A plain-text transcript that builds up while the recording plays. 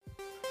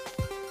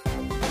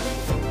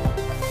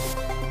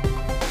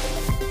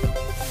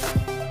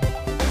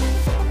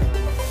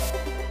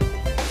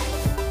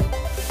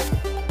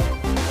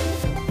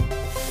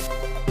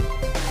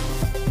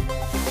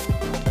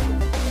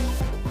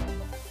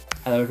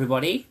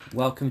everybody.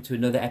 Welcome to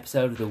another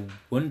episode of the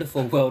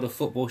Wonderful World of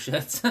Football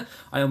Shirts.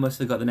 I almost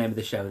forgot the name of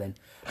the show then.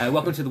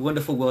 Welcome to the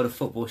Wonderful World of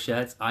Football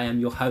Shirts. I am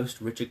your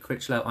host, Richard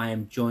Critchlow. I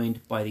am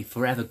joined by the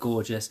forever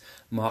gorgeous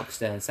Mark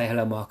Stern. Say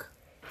hello, Mark.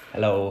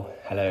 Hello.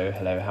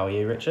 How are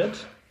you, Richard?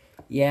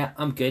 Yeah,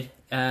 I'm good.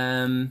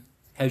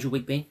 How's your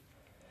week been?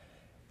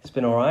 It's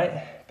been all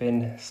right.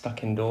 Been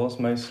stuck indoors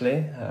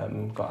mostly.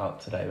 Got out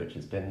today, which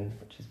has been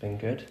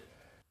good.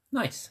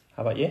 Nice.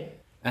 How about you?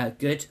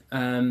 Good.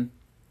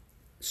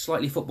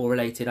 Slightly football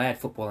related. I had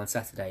football on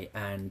Saturday,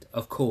 and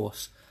of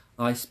course,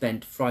 I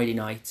spent Friday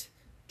night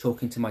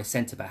talking to my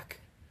centre back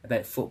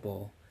about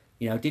football.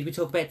 You know, did we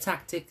talk about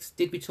tactics?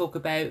 Did we talk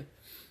about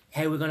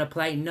how we're going to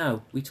play?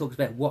 No, we talked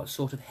about what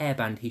sort of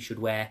hairband he should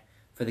wear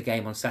for the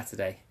game on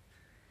Saturday.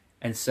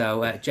 And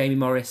so, Jamie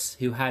Morris,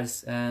 who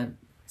has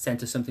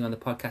sent us something on the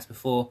podcast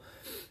before,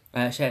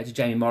 shout out to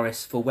Jamie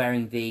Morris for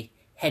wearing the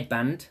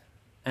headband,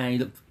 and he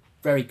looked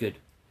very good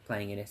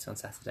playing in it on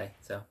Saturday.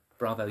 So,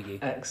 bravo you.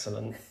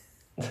 Excellent.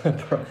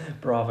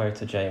 Bravo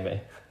to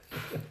Jamie.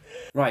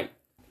 Right,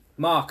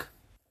 Mark,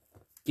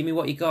 give me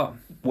what you got.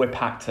 We're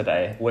packed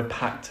today.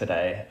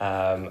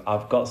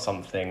 I've got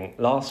something.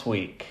 Last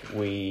week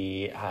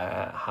we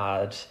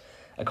had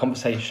a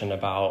conversation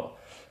about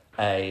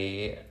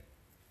a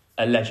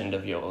legend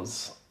of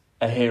yours,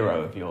 a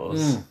hero of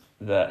yours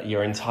that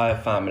your entire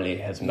family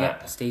has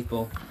met. Yep, Steve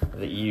Ball.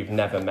 That you've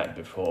never met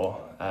before,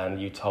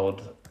 and you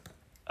told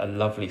a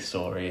lovely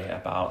story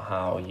about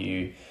how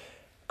you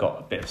got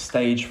a bit of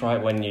stage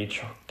fright when you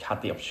had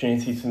the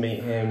opportunity to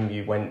meet him.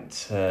 You went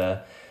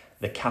to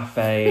the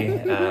cafe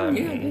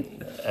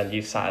and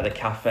you sat at the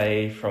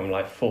cafe from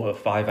like 4 or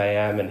 5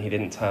 a.m. and he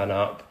didn't turn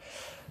up.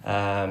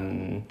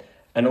 And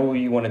all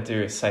you want to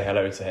do is say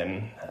hello to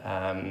him.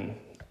 And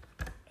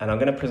I'm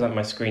going to present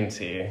my screen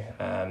to you.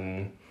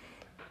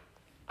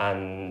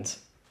 And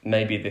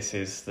maybe this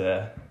is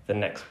the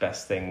next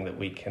best thing that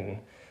we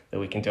can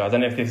do. I don't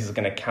know if this is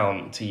going to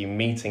count to you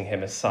meeting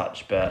him as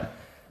such, but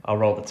I'll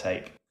roll the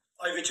tape.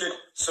 Hi Richard,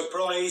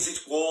 surprise,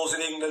 it's Wars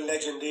in England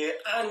legend here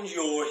and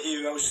your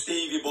hero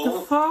Stevie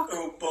Ball. The fuck?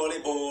 Oh, Bally.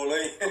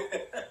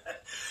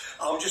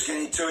 I'm just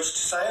getting in touch to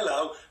say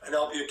hello and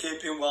hope you're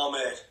keeping well,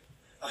 mate.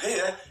 I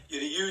hear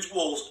you're a huge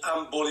Wolves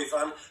and Bully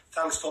fan.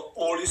 Thanks for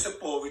all your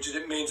support, Richard,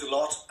 it means a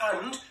lot.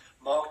 And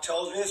Mark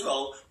tells me as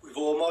well, we've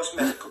almost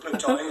met a couple of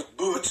times,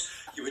 but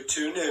you were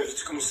too nervous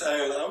to come and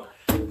say hello.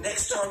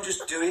 Next time,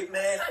 just do it,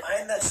 mate.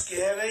 Ain't that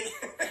scary?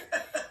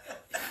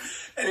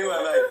 Anyway,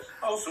 mate,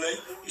 hopefully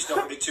it's not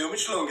going to be too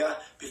much longer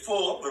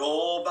before we're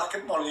all back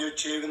at Molineux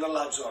cheering the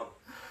lads on.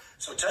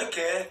 So take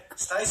care,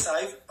 stay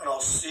safe, and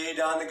I'll see you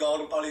down the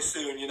Golden Palace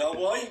soon. You know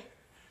why?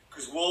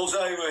 Because Wolves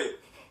ain't we?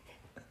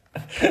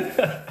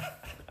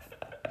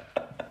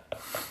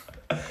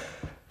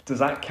 Does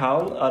that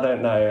count? I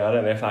don't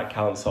know if that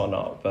counts or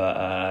not, but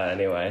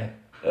anyway.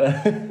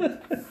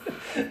 That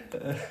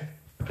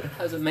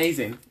was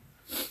amazing.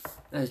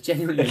 That was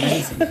genuinely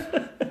amazing.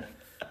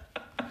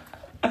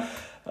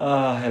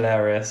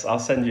 Hilarious. I'll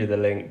send you the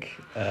link.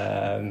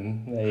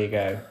 There you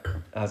go.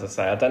 As I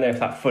say, I don't know if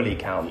that fully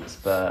counts,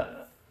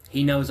 but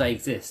He knows I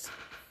exist.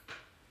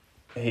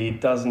 he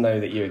does know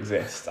that you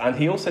exist. And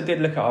he also did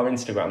look at our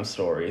Instagram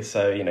story,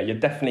 so you know, you're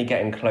definitely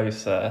getting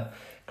closer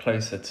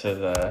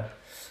to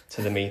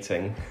the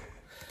meeting.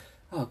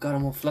 Oh God,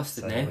 I'm all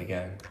flustered So now. there we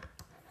go.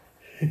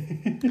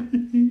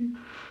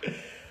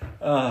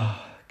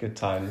 Good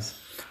times.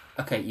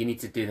 Okay, you need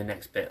to do the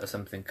next bit or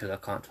something because I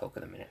can't talk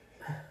at the minute.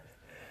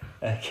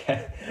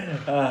 Okay.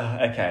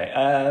 Okay.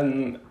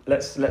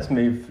 Let's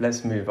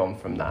move on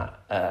from that.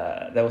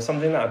 There was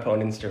something that I put on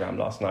Instagram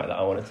last night that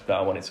I wanted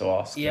to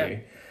ask you.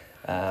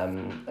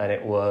 And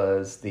it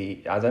was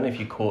I don't know if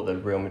you caught the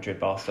Real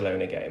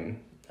Madrid-Barcelona game.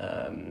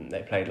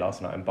 They played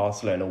last night, and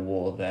Barcelona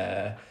wore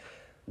their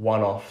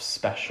one-off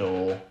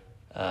special.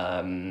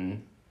 I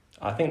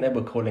think they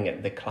were calling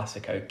it the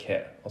Classico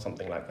kit or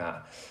something like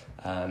that.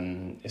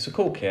 It's a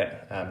cool kit.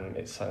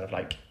 It's kind of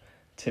like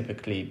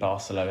typically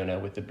Barcelona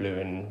with the blue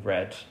and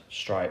red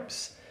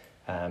stripes,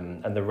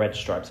 and the red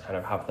stripes kind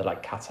of have the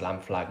like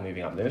Catalan flag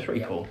moving up. It was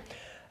really cool.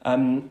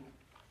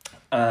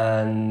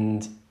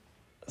 And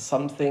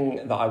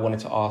something that I wanted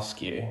to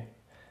ask you,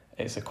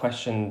 it's a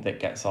question that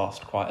gets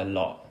asked quite a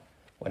lot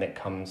when it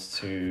comes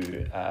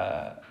to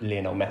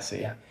Lionel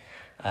Messi. Yeah.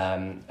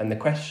 And the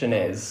question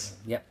is,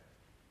 Yep.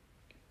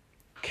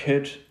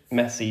 could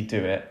Messi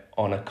do it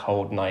on a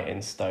cold night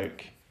in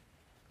Stoke?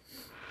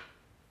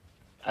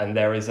 And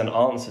there is an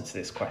answer to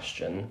this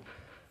question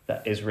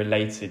that is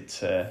related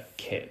to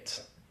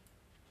kit.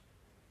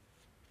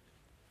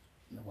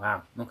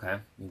 Wow. Okay.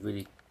 You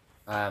really.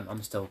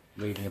 I'm still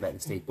reading about the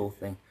Steve Ball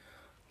thing.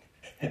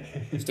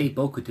 Steve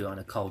Ball could do it on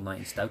a cold night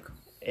in Stoke.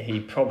 He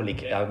probably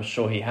could. I'm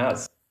sure he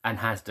has. And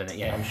has done it.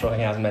 Yeah. I'm sure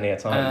he has many a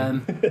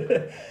time.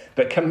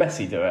 But can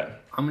Messi do it?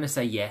 I'm going to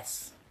say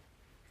yes.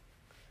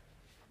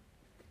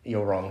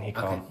 You're wrong. He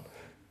can't. Okay.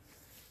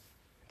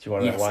 Do you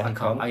want to know why I he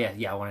can't. can't?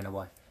 Yeah. I want to know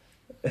why.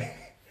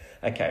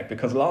 Okay,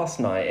 because last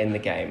night in the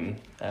game,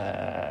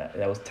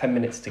 there was 10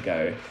 minutes to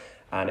go,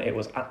 and it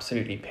was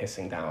absolutely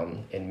pissing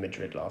down in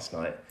Madrid last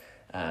night.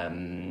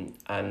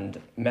 And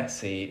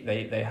Messi,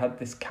 they had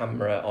this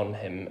camera on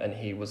him, and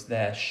he was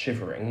there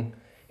shivering.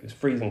 It was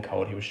freezing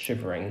cold. He was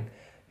shivering,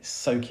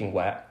 soaking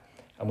wet.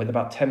 And with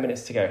about 10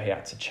 minutes to go, he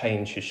had to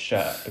change his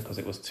shirt because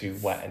it was too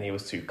wet and he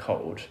was too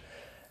cold.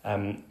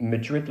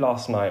 Madrid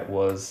last night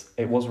was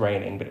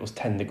raining, but it was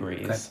 10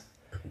 degrees. Okay.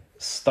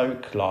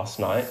 Stoke last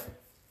night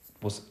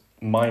was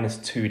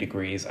 -2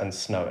 degrees and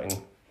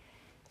snowing.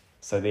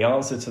 So the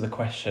answer to the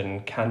question,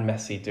 can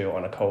Messi do it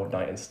on a cold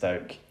night in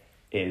Stoke,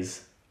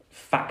 is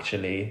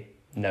factually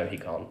no, he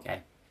can't.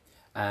 Okay.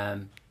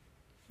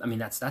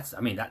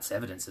 That's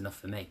evidence enough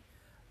for me.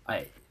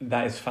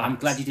 That is fact. I'm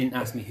glad you didn't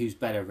ask me who's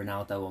better,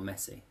 Ronaldo or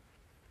Messi.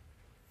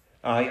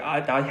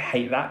 I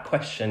hate that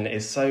question.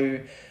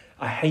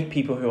 I hate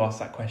people who ask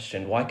that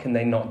question. Why can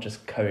they not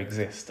just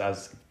coexist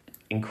as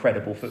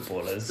incredible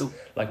footballers? Ooh.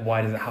 Like,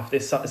 why does it have to?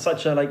 It's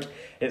such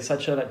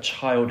a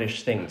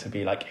childish thing to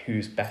be like,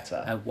 who's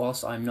better?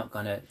 Whilst I'm not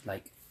gonna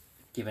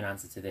give an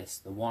answer to this,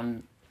 the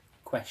one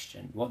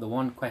question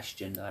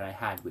that I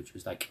had, which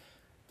was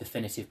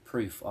definitive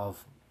proof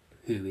of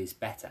who is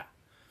better,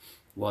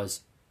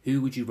 was, who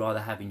would you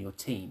rather have in your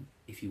team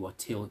if you were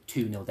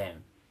 2-0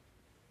 down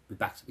with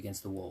backs up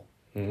against the wall?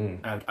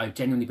 And I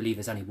genuinely believe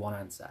there's only one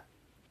answer.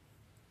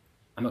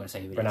 I'm not going to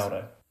say who it is.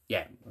 Ronaldo.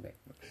 Yeah, okay.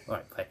 All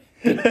right, okay.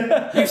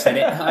 You said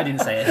it, I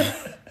didn't say it.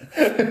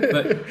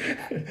 But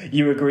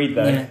you agreed,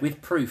 though. Yeah,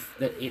 with proof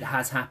that it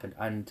has happened.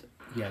 And,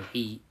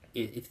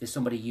 if there's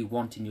somebody you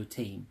want in your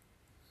team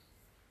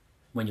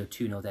when you're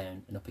 2-0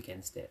 down and up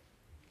against it,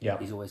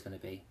 he's always going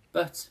to be.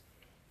 But...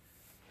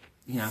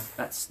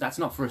 that's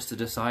not for us to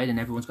decide, and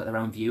everyone's got their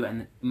own view,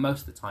 and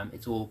most of the time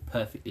it's all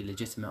perfectly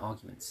legitimate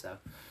arguments. So,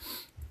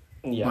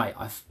 yeah, right.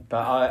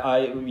 But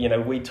I,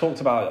 we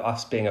talked about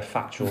us being a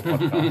factual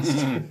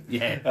podcast,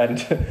 yeah, and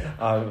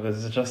I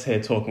was just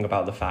here talking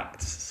about the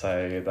facts.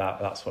 So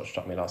that's what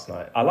struck me last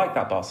night. I like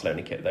that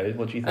Barcelona kit though.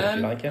 What do you think? Do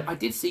you like it? I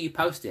did see you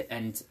post it,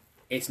 and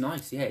it's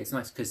nice. Yeah, it's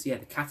nice because the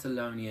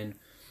Catalonian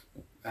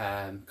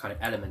kind of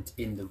element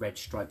in the red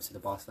stripes of the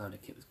Barcelona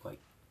kit was quite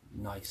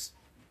nice.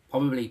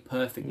 Probably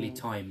perfectly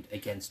timed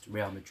against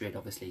Real Madrid.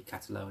 Obviously,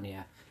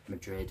 Catalonia,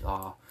 Madrid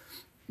are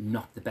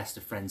not the best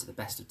of friends at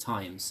the best of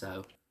times,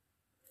 so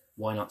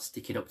why not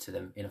stick it up to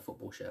them in a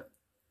football shirt?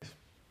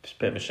 It's a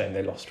bit of a shame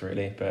they lost,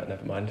 really, but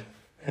never mind.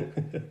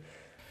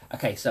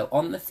 Okay, so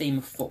on the theme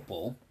of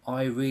football,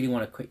 I really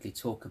want to quickly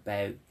talk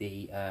about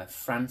the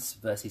France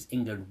versus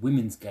England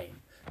women's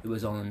game. It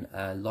was on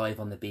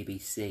live on the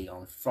BBC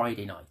on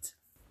Friday night.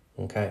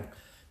 Okay.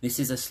 This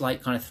is a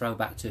slight kind of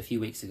throwback to a few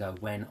weeks ago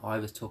when I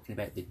was talking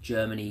about the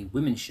Germany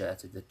women's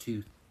shirt of the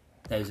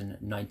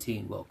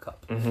 2019 World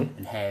Cup,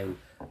 and how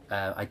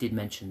I did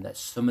mention that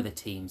some of the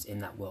teams in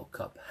that World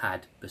Cup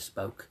had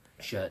bespoke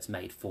shirts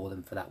made for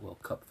them for that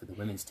World Cup for the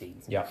women's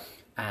teams. Yeah.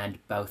 And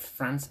both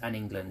France and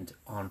England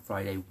on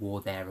Friday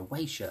wore their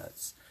away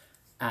shirts,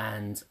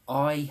 and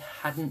I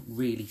hadn't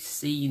really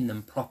seen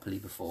them properly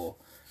before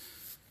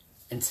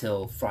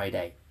until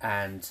Friday,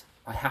 and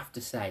I have to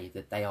say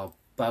that they are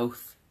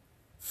both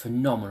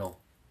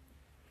phenomenal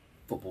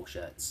football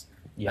shirts.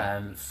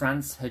 Yeah.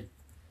 France had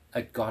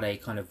got a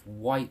kind of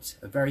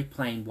a very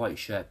plain white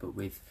shirt, but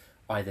with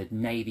either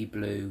navy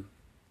blue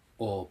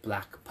or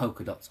black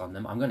polka dots on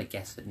them. I'm going to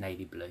guess at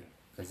navy blue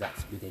because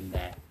that's within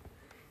their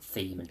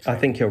theme and trend. I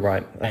think you're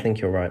right.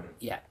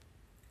 Yeah.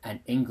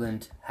 And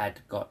England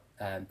had got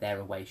their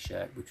away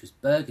shirt, which was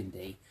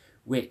burgundy,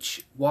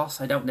 which, whilst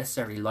I don't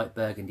necessarily like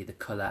burgundy, the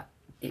colour,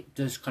 it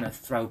does kind of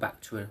throw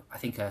back to a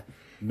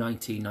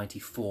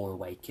 1994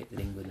 away kit that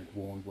England had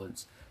worn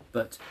once,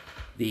 but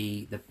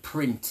the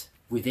print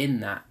within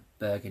that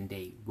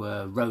burgundy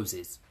were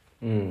roses.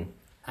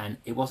 And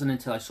it wasn't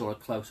until I saw a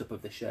close-up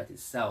of the shirt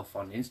itself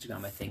on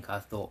Instagram, I think, I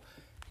thought,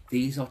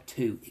 these are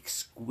two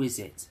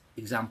exquisite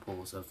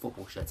examples of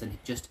football shirts, and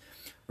it just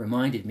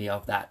reminded me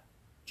of that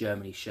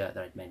Germany shirt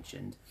that I'd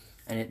mentioned.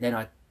 And then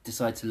I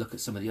decided to look at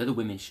some of the other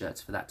women's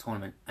shirts for that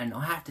tournament, and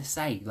I have to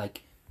say,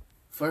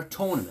 for a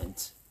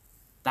tournament,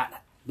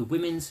 that the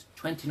Women's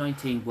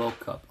 2019 World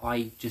Cup,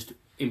 I just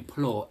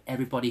implore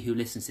everybody who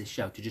listens to this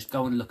show to just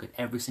go and look at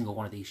every single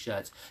one of these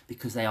shirts,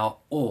 because they are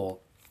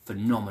all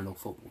phenomenal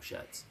football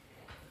shirts.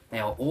 They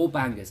are all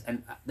bangers,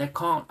 and I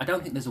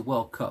don't think there's a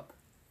World Cup,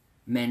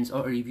 men's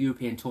or a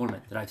European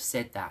tournament, that I've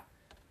said that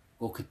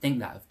or could think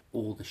that of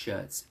all the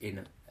shirts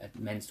in a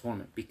men's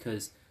tournament,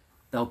 because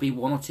there'll be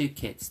one or two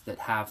kits that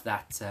have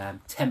that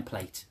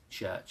template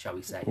shirt, shall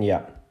we say.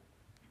 Yeah.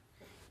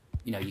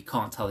 You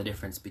can't tell the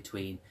difference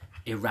between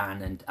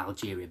Iran and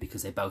Algeria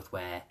because they both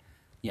wear,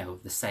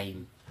 the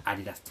same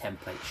Adidas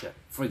template shirt,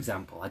 for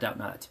example. I don't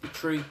know that to be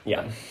true,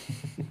 yeah,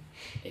 but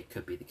it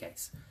could be the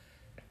case.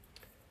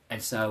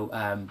 And so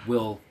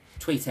we'll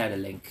tweet out a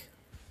link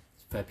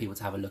for people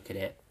to have a look at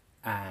it,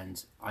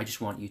 and I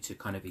just want you to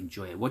kind of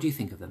enjoy it. What do you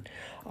think of them?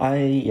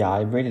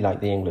 I really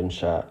like the England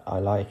shirt.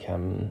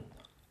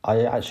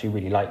 I actually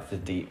really like the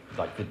deep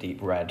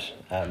red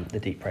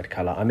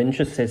colour. I'm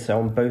interested. So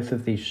on both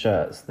of these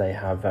shirts, they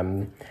have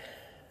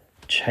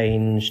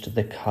changed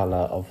the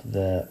colour of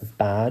the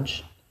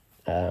badge.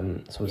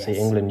 So obviously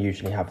England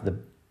usually have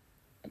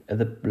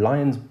the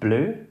Lions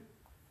blue.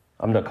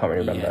 Can't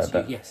really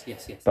remember. Yes.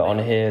 But on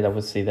here,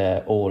 obviously,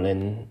 they're all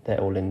in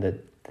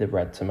the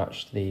red to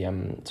match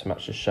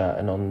the shirt,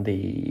 and on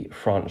the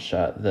France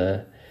shirt,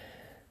 the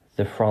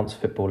France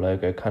football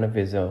logo kind of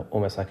is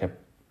almost like a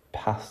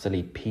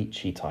pastely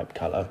peachy type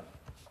colour.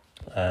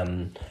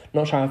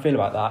 Not sure how I feel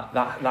about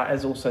that. That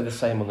is also the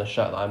same on the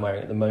shirt that I'm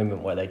wearing at the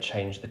moment, where they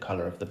changed the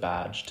colour of the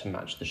badge to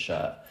match the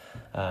shirt.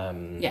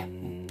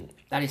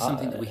 That is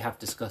something that we have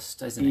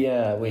discussed, isn't it?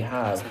 Yeah, we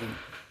have.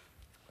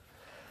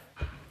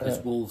 Because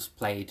Wolves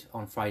played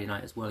on Friday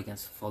night as well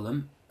against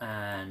Fulham,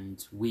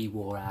 and we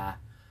wore our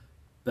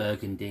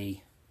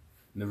burgundy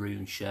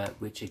maroon shirt,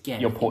 which again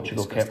your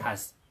Portugal kit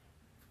has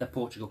the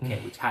Portugal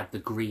kit, which had the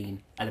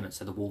green elements.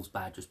 So the Wolves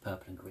badge was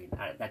purple and green.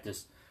 That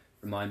does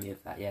remind me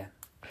of that.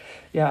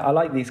 Yeah, I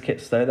like these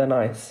kits though. They're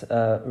nice,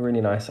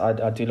 really nice.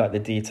 I do like the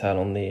detail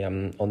on the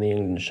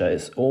England shirt.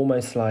 It's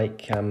almost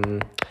like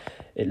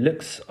it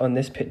looks on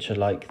this picture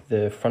like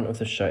the front of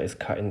the shirt is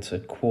cut into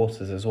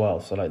quarters as well.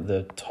 So like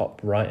the top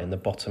right and the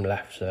bottom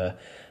left are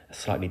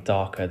slightly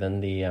darker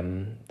than the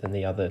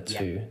other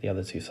two. Yeah. The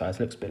other two sides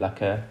looks a bit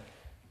like a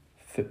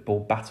football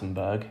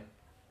Battenberg.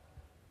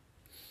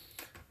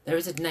 There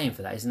is a name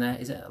for that, isn't there?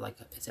 Is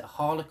it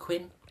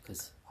Harlequin?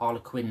 Because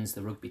Harlequins,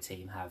 the rugby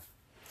team, have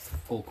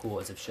 4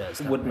 quarters of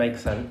shirts. Would make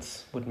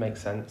sense.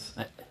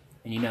 And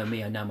you know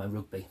me, I know my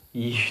rugby.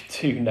 You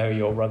do know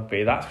your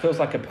rugby. That feels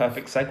like a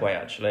perfect segue,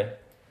 actually.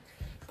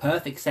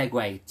 Perfect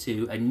segue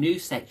to a new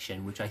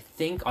section, which I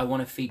think I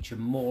want to feature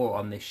more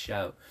on this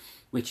show,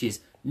 which is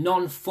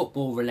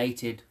non-football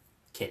related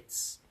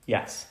kits.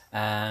 Yes.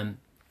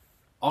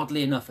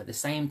 Oddly enough, at the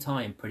same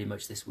time, pretty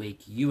much this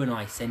week, you and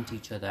I sent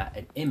each other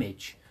an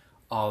image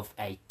of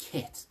a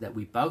kit that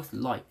we both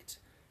liked,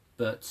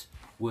 but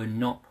were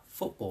not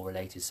football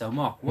related. So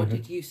Mark, what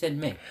did you send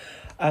me?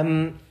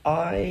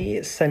 I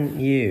sent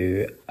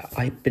you,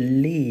 I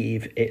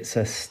believe it's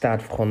a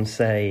Stade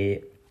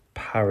Francais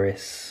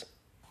Paris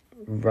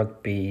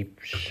rugby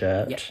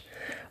shirt. Yep.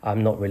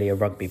 I'm not really a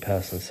rugby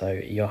person, so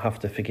you'll have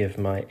to forgive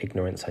my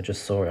ignorance. I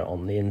just saw it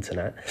on the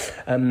internet.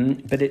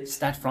 But it's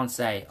Stade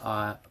Francais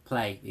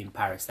play in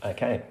Paris.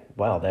 Okay,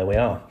 well, there we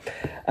are.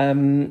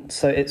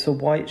 So it's a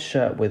white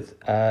shirt with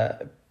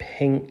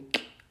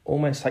pink,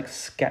 almost like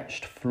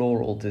sketched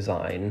floral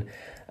design,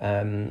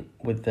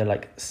 with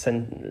the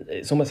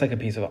it's almost like a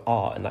piece of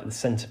art, and like the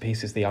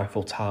centerpiece is the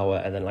Eiffel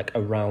Tower, and then like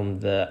around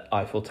the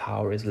Eiffel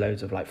Tower is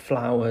loads of like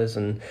flowers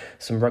and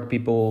some rugby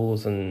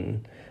balls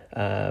and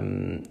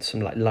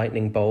some like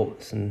lightning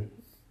bolts and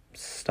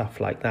stuff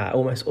like that.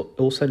 Almost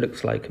also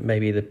looks like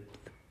maybe the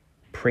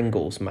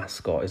Pringles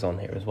mascot is on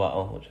here as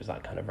well, which is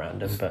like kind of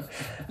random,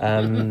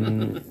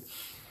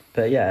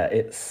 but yeah,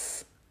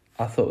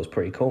 I thought it was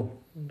pretty cool.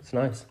 It's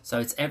nice. So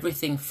it's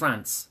everything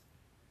France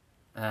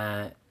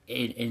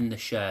in the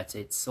shirt.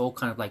 It's all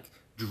kind of like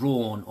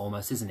drawn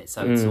almost, isn't it?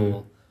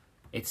 So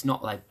it's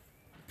not like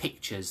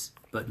pictures,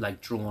 but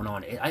like drawn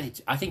on. I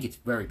think it's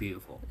very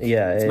beautiful.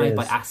 Yeah, it's made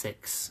by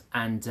Asics,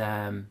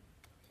 and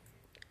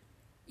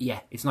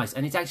it's nice.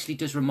 And it actually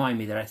does remind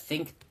me that I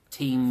think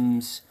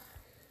teams.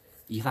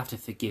 You'll have to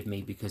forgive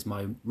me because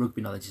my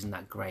rugby knowledge isn't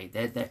that great.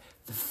 They're the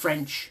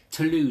French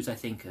Toulouse, I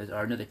think,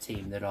 are another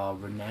team that are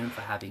renowned for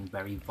having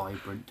very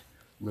vibrant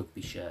rugby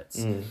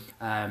shirts.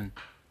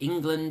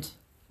 England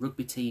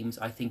rugby teams,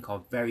 I think, are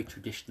very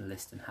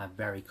traditionalist and have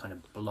very kind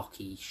of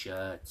blocky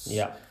shirts.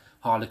 Yeah.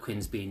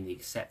 Harlequins being the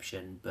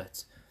exception,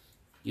 but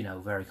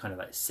very kind of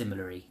like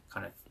similar-y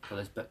kind of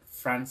colours. But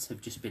France have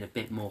just been a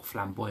bit more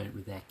flamboyant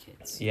with their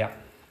kits. Yeah.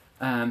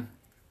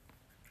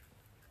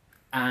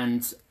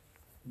 And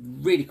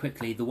really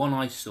quickly, the one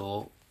I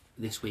saw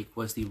this week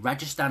was the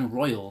Rajasthan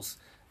Royals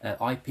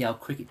IPL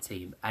cricket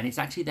team, and it's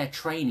actually their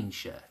training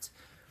shirt,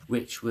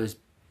 which was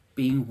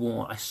being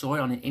worn. I saw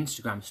it on an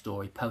Instagram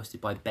story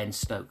posted by Ben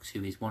Stokes,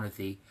 who is one of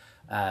the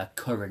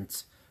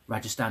current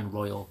Rajasthan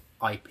Royal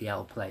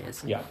IPL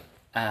players. Yeah.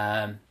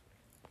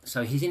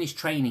 So he's in his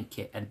training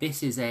kit, and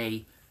this is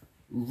a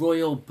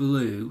royal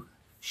blue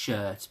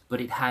shirt,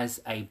 but it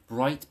has a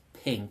bright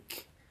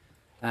pink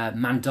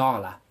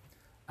mandala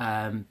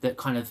that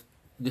kind of.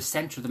 The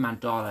centre of the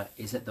mandala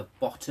is at the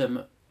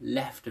bottom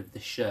left of the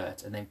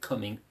shirt and then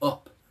coming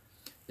up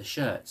the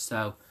shirt.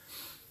 So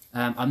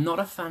I'm not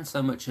a fan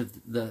so much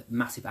of the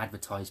massive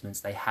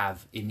advertisements they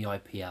have in the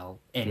IPL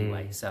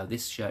anyway. So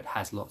this shirt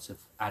has lots of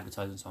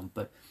advertisements on,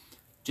 but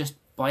just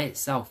by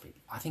itself,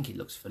 I think it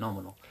looks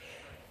phenomenal.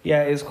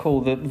 Yeah, it's cool.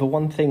 The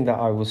one thing that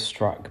I was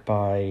struck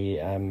by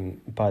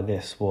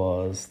this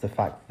was the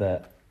fact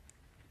that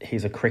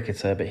he's a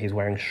cricketer, but he's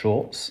wearing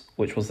shorts,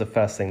 which was the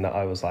first thing that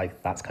I was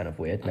like, that's kind of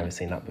weird. Never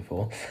seen that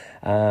before.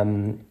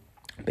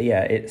 But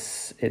yeah,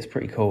 it's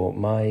pretty cool.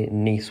 My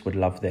niece would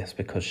love this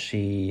because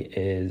she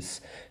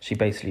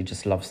basically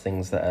just loves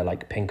things that are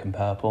like pink and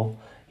purple.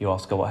 You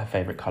ask her what her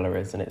favourite colour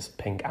is, and it's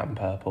pink and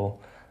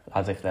purple,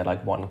 as if they're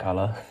like one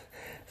colour.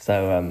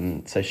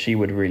 So she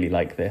would really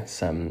like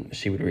this.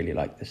 She would really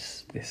like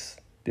this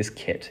this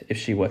kit. If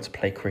she were to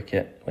play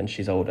cricket when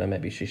she's older,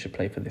 maybe she should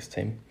play for this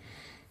team.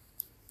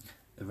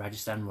 The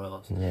Rajasthan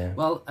Royals. Yeah.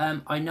 Well,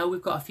 I know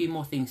we've got a few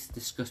more things to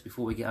discuss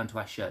before we get onto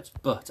our shirts,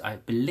 but I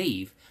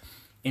believe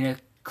in a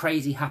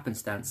crazy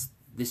happenstance,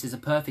 this is a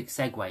perfect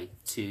segue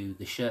to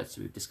the shirts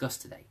that we've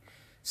discussed today.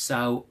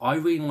 So I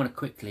really want to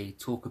quickly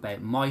talk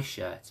about my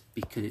shirt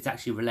because it's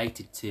actually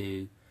related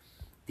to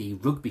the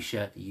rugby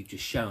shirt that you've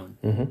just shown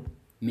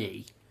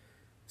me.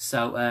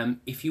 So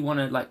if you want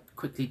to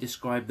quickly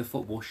describe the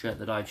football shirt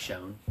that I've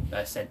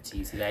sent to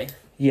you today.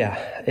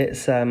 Yeah,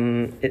 it's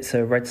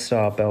a Red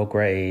Star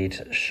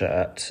Belgrade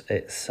shirt.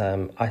 It's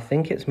I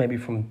think it's maybe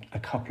from a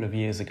couple of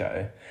years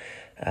ago,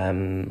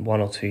 1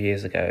 or 2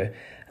 years ago.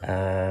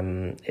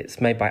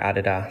 It's made by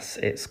Adidas.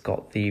 It's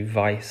got the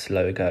Vice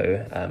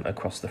logo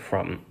across the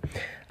front,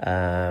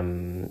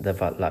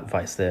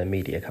 Vice, the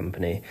media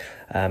company,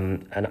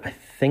 and I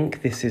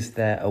think this is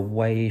their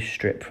away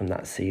strip from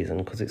that season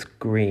because it's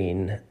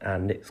green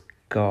and it's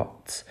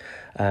got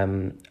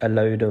a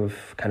load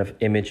of kind of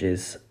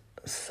images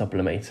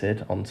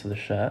sublimated onto the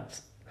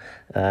shirt.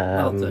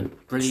 Well done,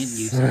 brilliant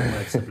use of the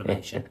word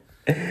sublimation.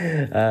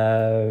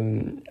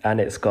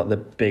 And it's got the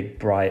big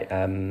bright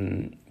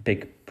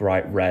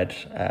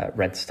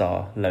red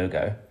star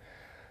logo.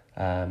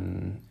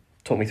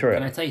 Talk me through it.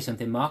 Can I tell you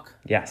something, Mark?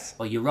 Yes.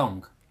 Well, you're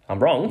wrong. I'm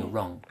wrong? You're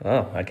wrong.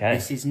 Oh, okay.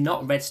 This is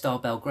not Red Star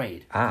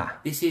Belgrade.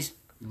 This is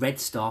Red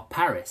Star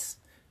Paris,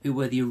 who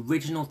were the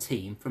original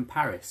team from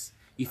Paris.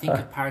 You think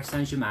of Paris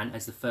Saint-Germain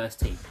as the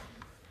first team.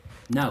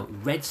 No,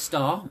 Red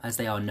Star, as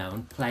they are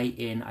known, play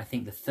in, I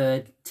think, the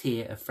third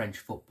tier of French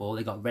football.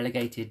 They got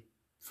relegated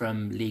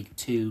from League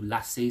 2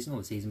 last season, or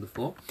the season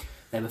before.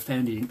 They were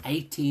founded in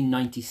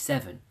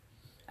 1897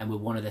 and were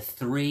one of the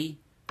 3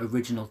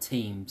 original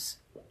teams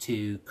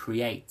to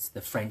create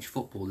the French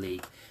Football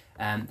League.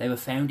 They were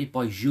founded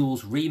by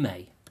Jules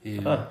Rimet,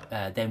 who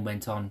then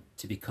went on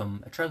to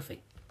become a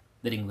trophy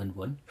that England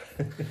won.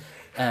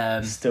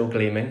 Still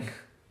gleaming.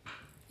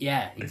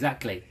 Yeah,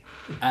 exactly.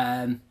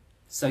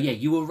 So yeah,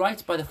 you were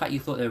right by the fact you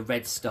thought they were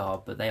Red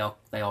Star, but they are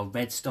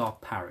Red Star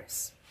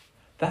Paris.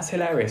 That's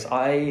hilarious. Because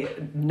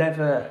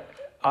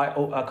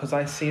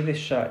I see this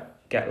shirt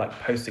get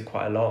posted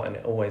quite a lot, and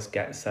it always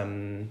gets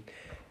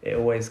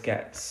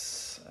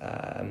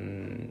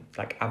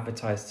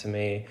advertised to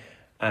me,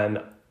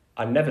 and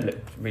I never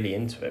looked really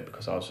into it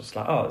because I was just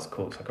like, oh, it's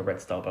cool. It's like a Red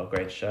Star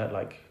Belgrade shirt,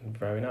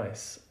 very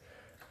nice.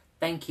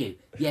 Thank you.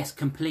 Yes,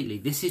 completely.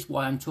 This is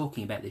why I'm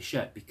talking about this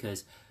shirt,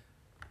 because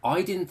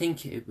I didn't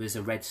think it was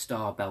a Red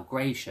Star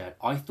Belgrade shirt.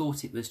 I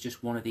thought it was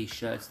just one of these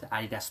shirts that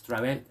Adidas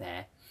throw out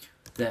there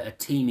that are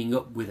teaming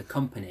up with a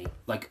company.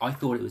 I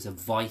thought it was a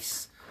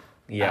Vice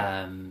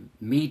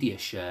media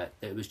shirt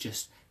that was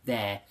just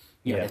there.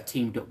 They've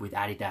teamed up with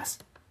Adidas.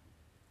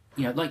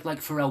 Like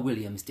Pharrell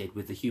Williams did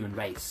with the Human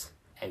Race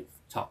out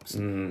tops.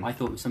 I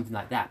thought it was something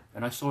like that.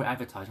 And I saw it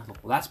advertised and I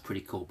thought, well, that's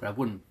pretty cool, but I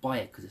wouldn't buy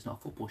it because it's not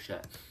a football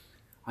shirt.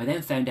 I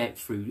then found out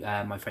through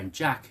my friend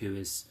Jack, who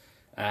is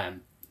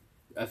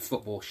a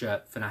football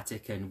shirt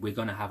fanatic, and we're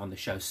going to have on the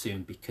show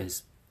soon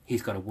because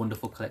he's got a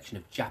wonderful collection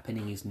of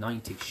Japanese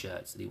 90s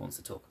shirts that he wants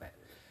to talk about.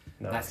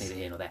 Nice. That's neither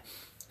here nor there.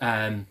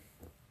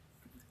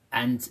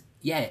 And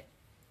yeah,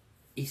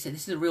 he said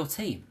this is a real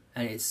team,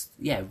 and it's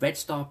Red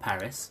Star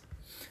Paris.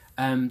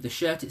 The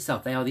shirt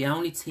itself, they are the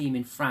only team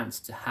in France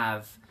to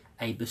have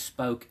a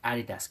bespoke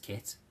Adidas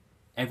kit.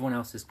 Everyone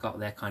else has got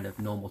their kind of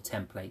normal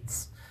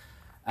templates.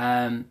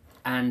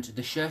 And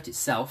the shirt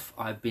itself,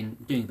 I've been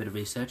doing a bit of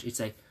research. It's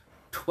a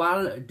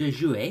toile de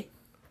jouet,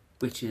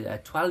 which is a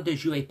toile de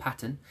jouet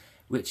pattern,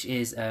 which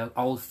is an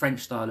old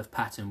French style of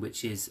pattern,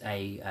 which is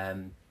a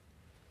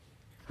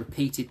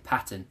repeated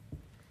pattern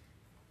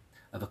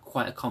of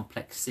quite a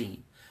complex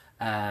scene.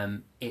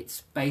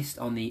 It's based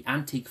on the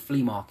antique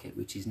flea market,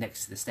 which is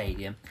next to the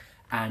stadium,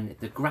 and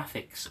the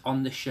graphics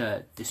on the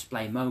shirt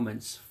display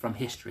moments from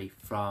history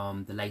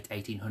from the late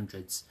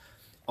 1800s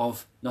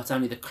of not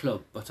only the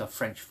club but of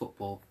French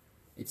football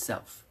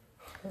itself.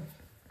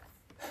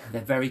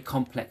 They're very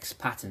complex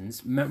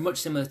patterns, much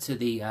similar to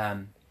the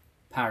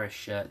Paris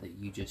shirt that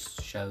you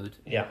just showed.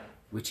 Yeah.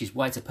 Which is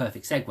why it's a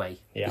perfect segue,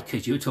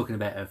 because you were talking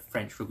about a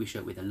French rugby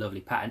shirt with a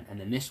lovely pattern, and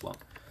then this one.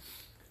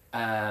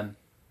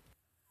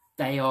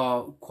 They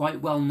are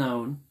quite well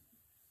known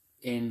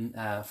in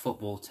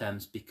football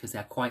terms because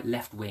they're quite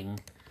left-wing,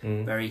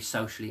 very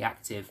socially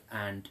active,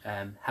 and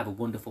have a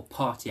wonderful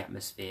party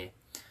atmosphere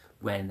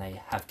when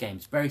they have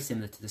games. Very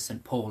similar to the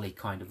St. Pauli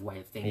kind of way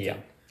of thinking. Yeah.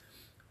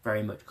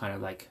 Very much kind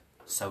of like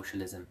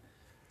socialism.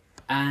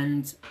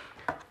 And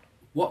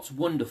what's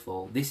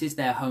wonderful, this is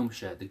their home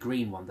shirt, the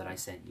green one that I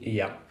sent you.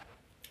 Yeah.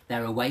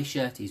 Their away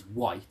shirt is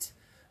white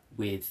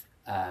with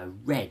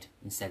red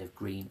instead of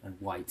green and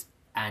white.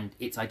 And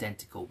it's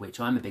identical,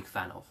 which I'm a big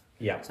fan of.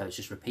 Yeah. So it's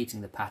just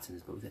repeating the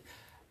patterns, but with it.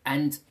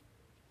 And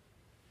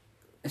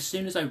as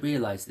soon as I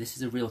realised this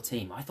is a real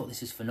team, I thought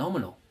this is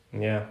phenomenal.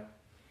 Yeah.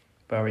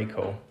 Very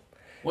cool.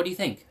 What do you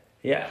think?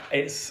 Yeah,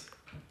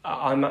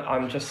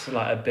 I'm just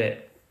a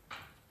bit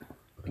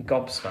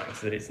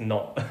gobsmacked that it's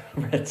not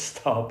Red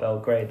Star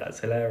Belgrade. That's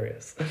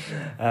hilarious.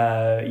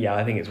 Yeah,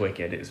 I think it's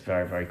wicked. It's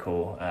very, very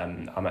cool.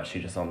 I'm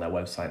actually just on their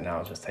website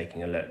now, just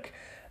taking a look.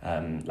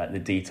 Like the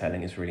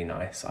detailing is really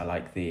nice. I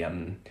like the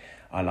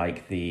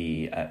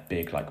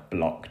big like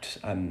blocked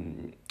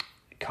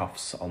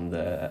cuffs on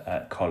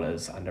the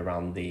collars and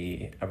around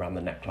the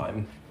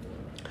neckline.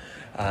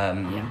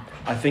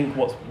 I think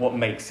what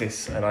makes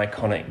this an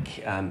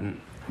iconic.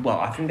 Well,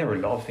 I think there are a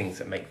lot of things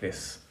that make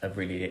this a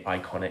really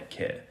iconic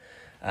kit.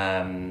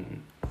 The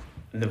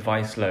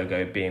Vice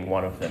logo being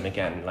one of them,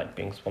 again, like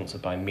being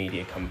sponsored by a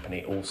media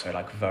company, also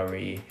like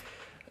very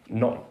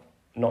not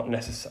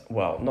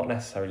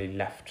necessarily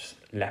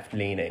left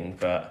leaning,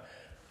 but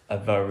a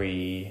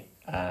very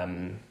a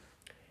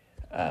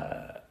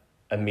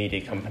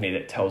media company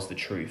that tells the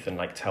truth and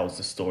like tells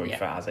the story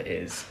for as it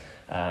is.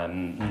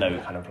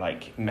 No kind of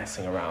like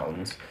messing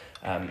around.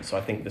 So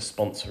I think the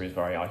sponsor is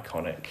very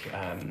iconic.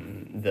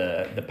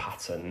 The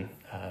pattern.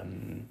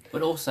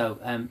 But also,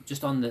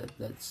 just on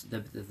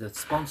the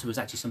sponsor was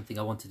actually something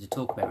I wanted to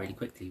talk about really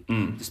quickly.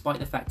 Despite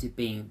the fact it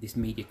being this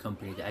media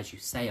company that, as you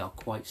say, are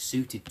quite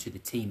suited to the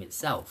team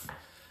itself,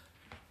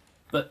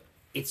 but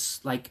it's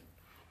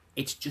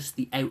just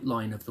the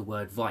outline of the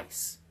word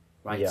Vice,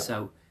 right? Yeah.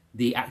 So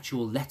the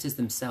actual letters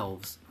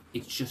themselves,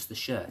 it's just the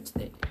shirt.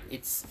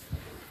 It's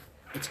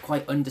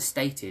quite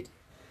understated,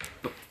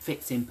 but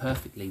fits in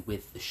perfectly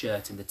with the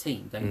shirt and the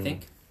team, don't you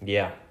think?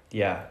 Yeah,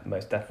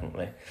 most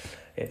definitely.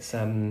 It's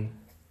I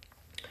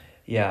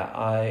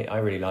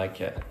really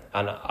like it,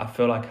 and I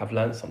feel like I've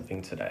learned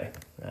something today,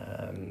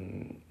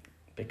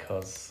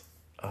 because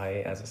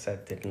I, as I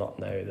said, did not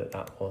know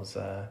that was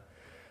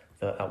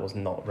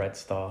not Red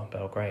Star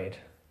Belgrade.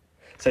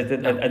 So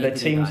are the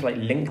teams like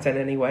linked in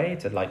any way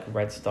to like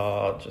Red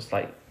Star, just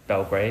like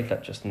Belgrade,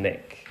 that just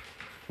nick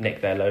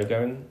their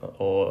logo,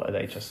 or are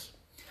they just?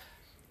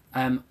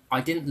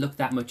 I didn't look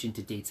that much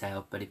into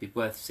detail, but it'd be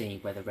worth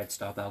seeing whether Red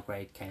Star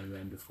Belgrade came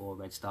around before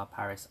Red Star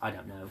Paris. I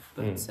don't know,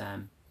 but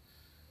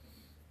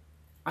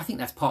I think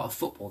that's part of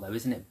football, though,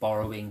 isn't it?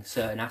 Borrowing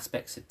certain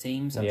aspects of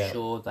teams. I'm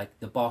sure,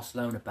 like the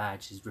Barcelona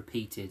badge is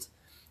repeated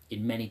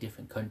in many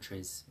different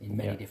countries in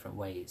many different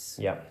ways.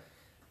 Yeah.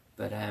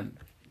 But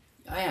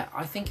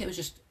I think it was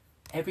just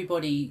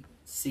everybody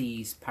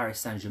sees Paris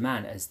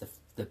Saint-Germain as the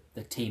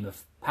team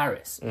of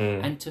Paris,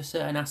 and to a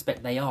certain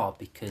aspect they are,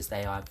 because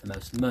they have the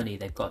most money,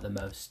 they've got the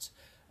most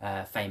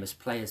famous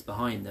players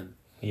behind them.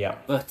 Yeah.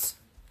 But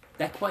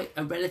they're quite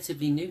a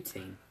relatively new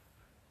team.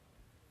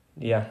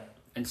 Yeah.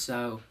 And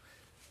so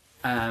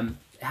it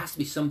has to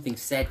be something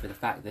said for the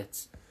fact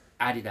that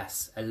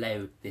Adidas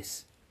allowed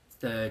this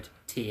third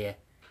tier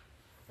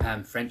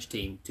French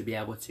team to be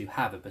able to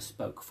have a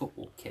bespoke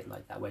football kit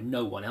like that where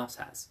no one else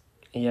has.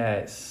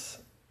 Yeah,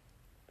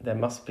 there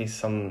must be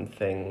some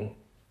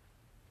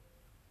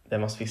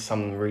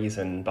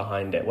reason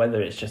behind it,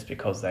 whether it's just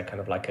because they're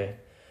kind of like a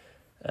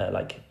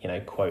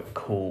quote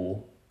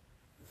cool,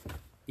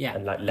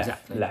 and like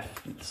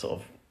left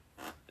sort of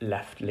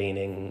left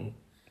leaning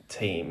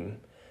team.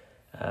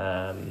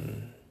 I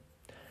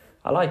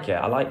like it.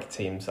 I like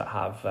teams that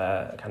have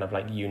kind of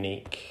like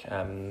unique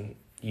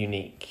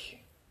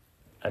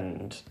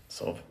and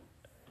sort of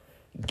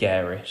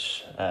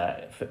garish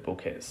football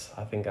kits.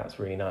 I think that's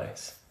really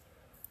nice.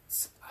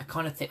 I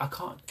kind of think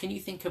can you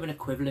think of an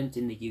equivalent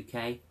in the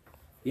UK?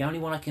 The only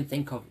one I can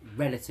think of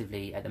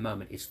relatively at the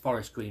moment is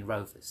Forest Green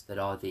Rovers, that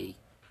are the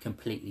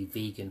completely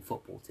vegan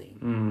football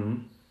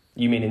team.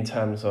 You mean in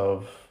terms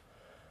of?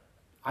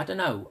 I don't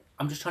know.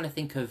 I'm just trying to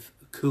think of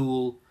a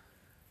cool,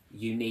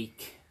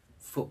 unique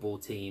football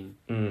team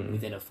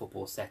within a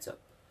football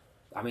setup.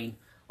 I mean,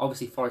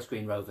 obviously Forest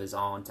Green Rovers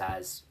aren't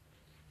as,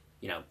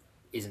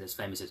 isn't as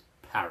famous as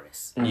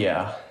Paris.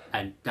 Yeah.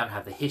 And don't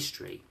have the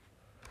history,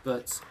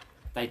 but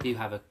they do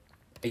have a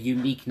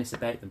uniqueness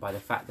about them by the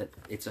fact that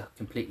it's a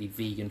completely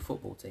vegan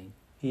football team.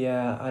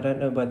 Yeah, I don't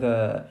know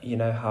whether,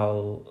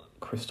 how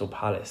Crystal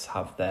Palace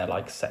have their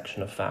like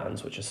section of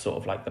fans, which is sort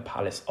of like the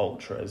Palace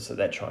Ultras that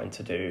they're trying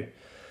to do.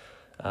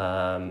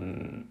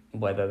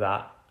 Whether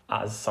that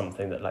as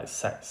something that like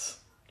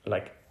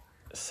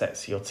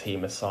sets your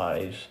team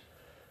aside.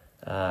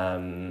 Are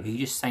you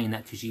just saying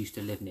that because you used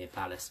to live near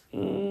Palace?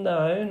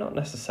 No, not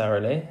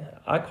necessarily.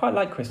 I quite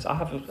like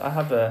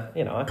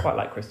I quite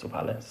like Crystal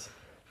Palace,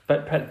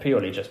 but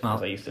purely just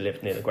because I used to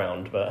live near the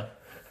ground. But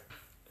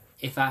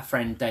if our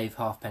friend Dave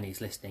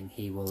Halfpenny's listening,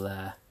 he will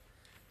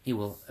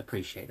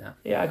appreciate that.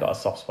 Yeah, I got a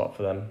soft spot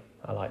for them.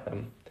 I like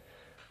them.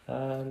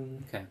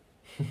 Okay.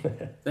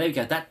 There we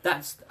go.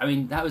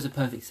 That was a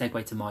perfect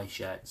segue to my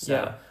shirt.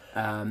 So,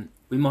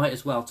 we might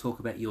as well talk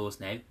about yours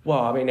now.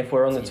 Well, I mean, if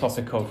we're on the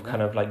topic of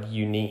kind of like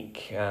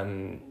unique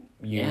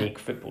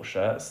football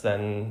shirts,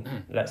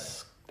 then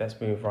let's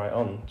move right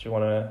on. Do you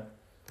want to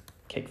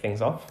kick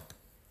things off?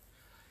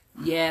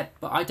 Yeah,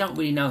 but I don't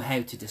really know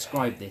how to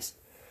describe this.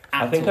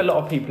 I think a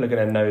lot of people are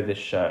going to know this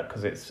shirt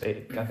because I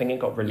think it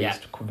got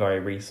released very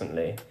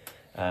recently.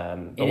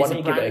 But why don't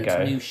you give it a go? It is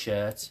a new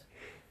shirt.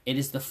 It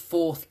is the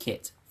fourth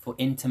kit for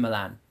Inter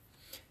Milan.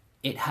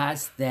 It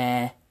has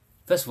their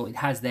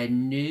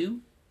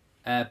new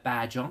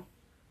badge on,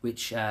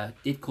 which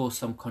did cause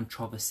some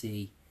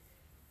controversy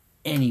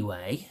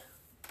anyway.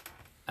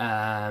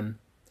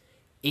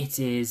 It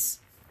is,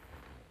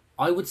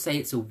 I would say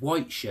it's a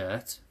white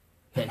shirt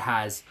that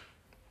has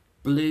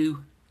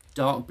blue,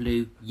 dark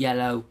blue,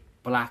 yellow,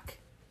 black,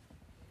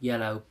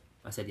 yellow,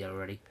 I said yellow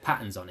already,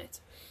 patterns on it.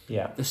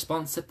 Yeah. The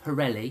sponsor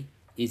Pirelli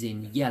is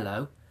in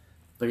yellow,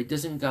 but it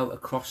doesn't go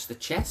across the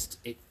chest.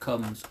 It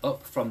comes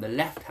up from the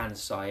left-hand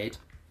side,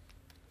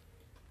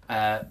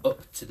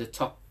 up to the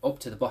top, up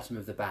to the bottom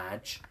of the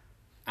badge,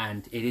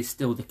 and it is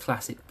still the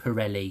classic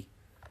Pirelli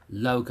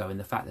logo in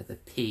the fact that the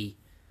P,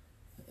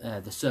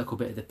 the circle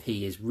bit of the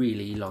P is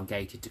really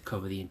elongated to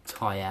cover the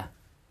entire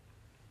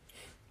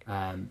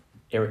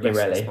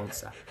Irelli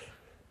sponsor.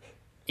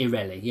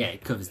 Irelli, yeah,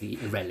 it covers the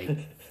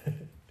Irelli.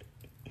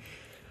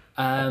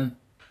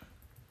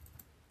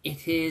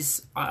 It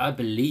is, I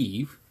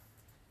believe.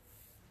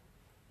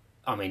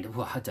 I mean,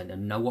 well, I don't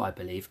know what I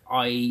believe.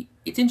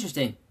 It's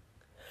interesting.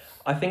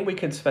 I think we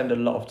could spend a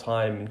lot of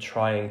time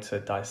trying to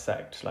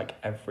dissect like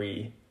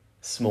every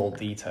small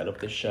detail of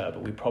this shirt,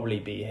 but we'd probably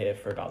be here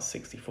for about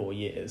 64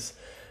 years.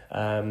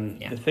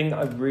 The thing that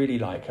I really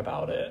like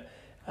about it,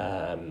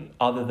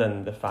 other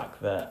than the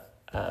fact that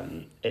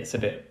it's a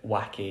bit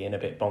wacky and a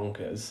bit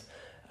bonkers,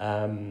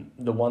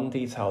 the one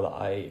detail that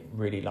I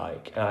really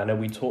like, and I know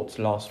we talked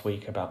last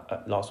week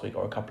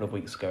or a couple of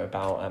weeks ago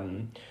about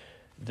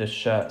the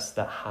shirts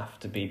that have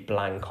to be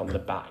blank on the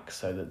back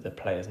so that the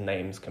players'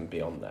 names can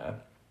be on there.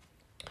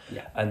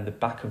 Yeah. And the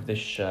back of this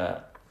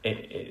shirt,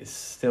 it's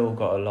still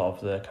got a lot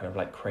of the kind of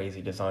like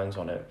crazy designs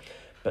on it,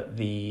 but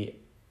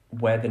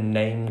where the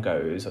name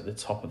goes at the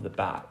top of the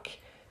back,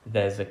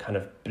 there's a kind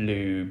of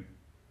blue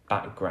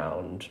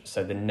background,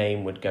 so the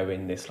name would go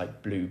in this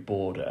like blue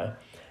border,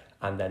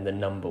 and then the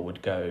number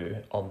would go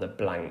on the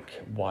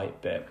blank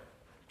white bit,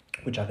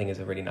 which I think is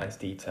a really nice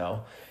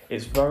detail.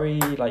 It's very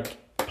like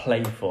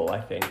playful.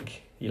 I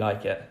think you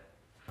like it.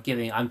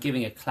 I'm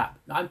giving a clap.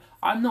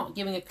 I'm not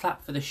giving a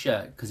clap for the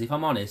shirt because if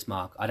I'm honest,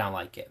 Mark, I don't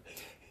like it.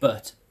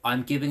 But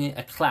I'm giving it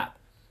a clap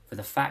for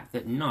the fact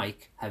that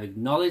Nike have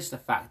acknowledged the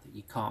fact that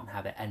you can't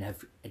have it and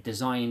have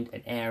designed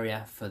an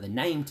area for the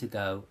name to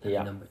go and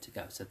the number to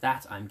go. So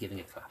that I'm giving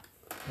a clap.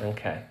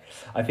 Okay.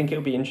 I think it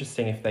would be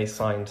interesting if they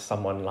signed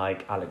someone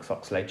like Alex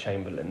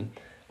Oxlade-Chamberlain,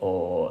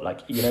 or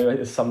like, you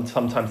know,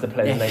 sometimes the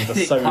players' names are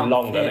so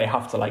long that they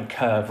have to like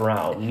curve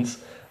round,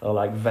 or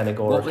like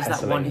Venegor of Hesselink. What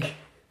was that one?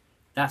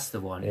 That's the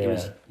one. Yeah. It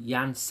was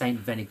Jan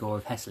Saint Venegor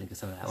of Hesselink or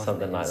something like that.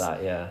 Something like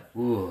that, yeah.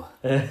 Ooh.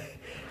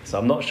 So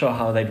I'm not sure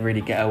how they'd really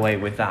get away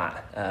with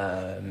that.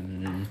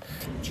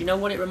 Do you know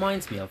what it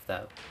reminds me of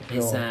though?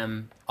 It's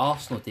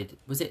Arsenal did.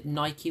 Was it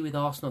Nike with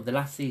Arsenal? The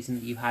last season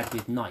that you had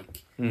with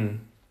Nike.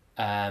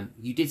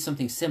 You did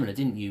something similar,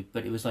 didn't you?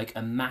 But it was like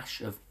a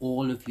mash of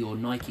all of your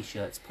Nike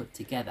shirts put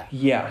together.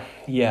 Yeah.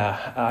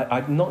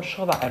 I'm not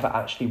sure that ever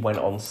actually went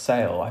on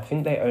sale. I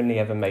think they only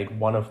ever made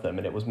one of them,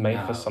 and it was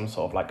made for some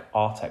sort of like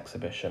art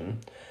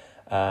exhibition.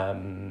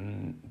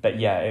 But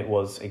yeah, it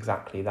was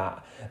exactly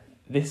that.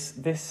 This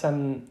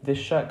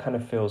shirt kind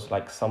of feels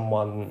like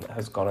someone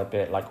has gone a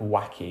bit like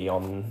wacky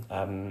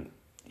on.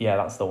 Yeah,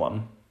 that's the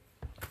one.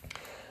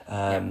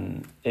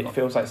 It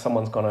feels like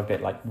someone's gone a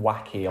bit like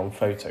wacky on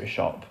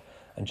Photoshop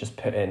and just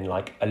put in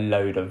like a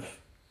load of,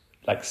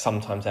 like,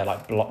 sometimes they're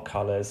like block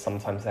colours,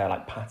 sometimes they're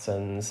like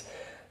patterns,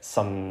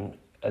 a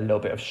little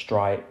bit of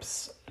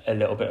stripes, a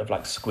little bit of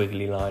like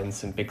squiggly lines,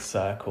 some big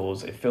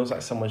circles. It feels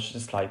like someone's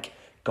just like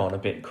gone a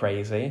bit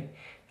crazy.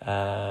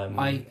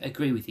 I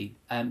agree with you.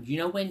 You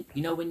know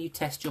when you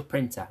test your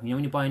printer,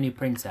 when you buy a new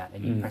printer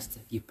and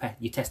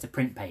you test a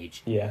print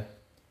page. Yeah.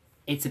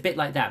 It's a bit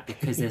like that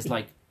because there's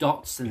like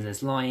dots and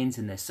there's lines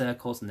and there's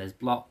circles and there's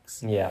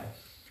blocks. Yeah.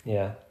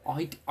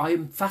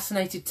 I'm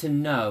fascinated to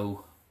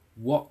know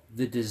what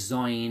the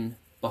design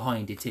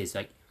behind it is.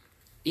 Like,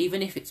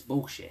 even if it's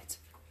bullshit,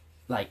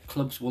 like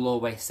clubs will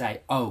always say,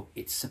 "Oh,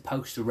 it's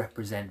supposed to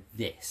represent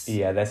this."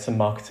 Yeah, there's some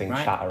marketing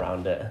chat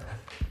around it.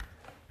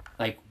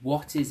 Like,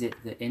 what is it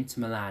that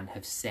Inter Milan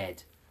have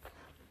said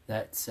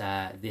that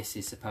this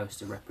is supposed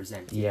to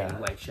represent in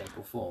any way, shape,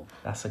 or form?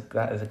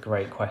 That is a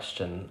great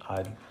question.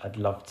 I'd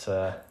love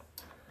to.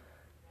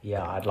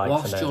 Yeah, I'd like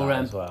to know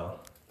that as well.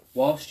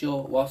 Whilst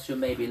you're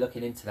maybe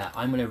looking into that,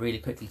 I'm going to really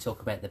quickly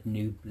talk about the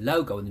new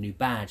logo and the new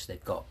badge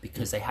they've got,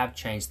 because they have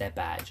changed their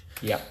badge.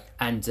 Yeah.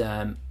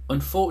 And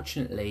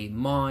unfortunately,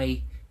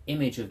 my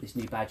image of this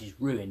new badge is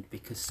ruined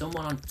because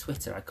someone on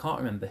Twitter, I can't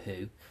remember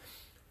who,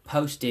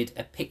 posted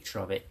a picture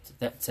of it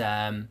that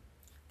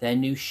their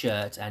new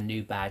shirt and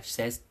new badge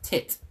says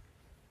tit.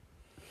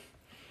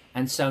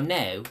 And so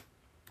now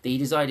they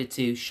decided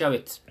to show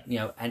it,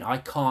 and I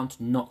can't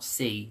not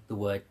see the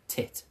word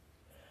tit.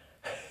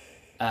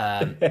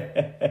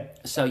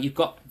 So you've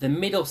got the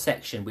middle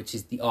section, which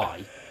is the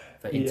I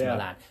for Inter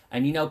Milan,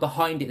 and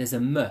behind it there's a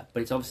M,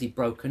 but it's obviously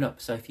broken up.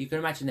 So if you can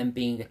imagine them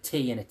being a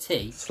T and a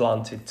T,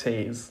 slanted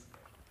T's,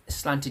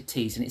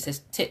 and it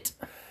says tit.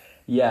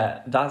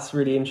 Yeah, that's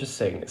really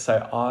interesting.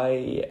 So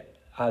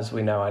as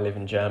we know, I live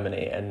in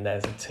Germany, and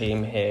there's a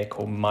team here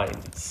called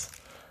Mainz,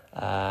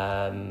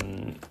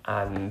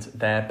 and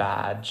their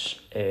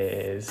badge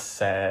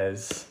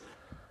says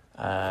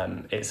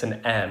it's an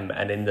M,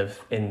 and in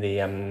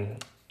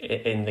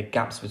the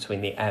gaps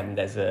between the M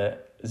there's a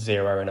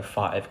 0 and a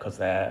 5 because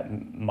they're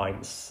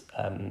Mainz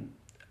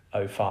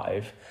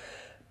 05,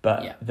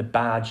 but the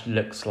badge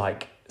looks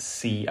like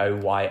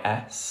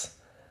COYS,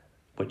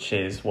 which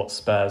is what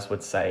Spurs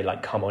would say,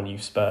 like "Come on, you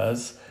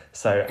Spurs."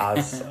 So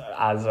as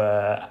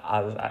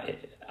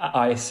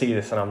I see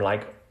this and I'm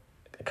like,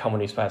 "Come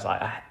on, you Spurs!"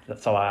 I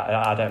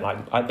don't like.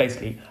 I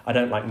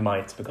don't like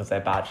Mainz because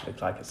their badge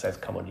looks like it says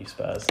 "Come on, you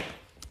Spurs."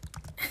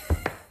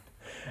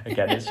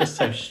 Again, it's just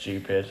so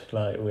stupid.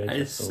 Like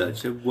it's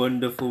such a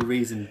wonderful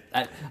reason.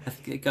 I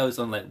think it goes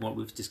on like what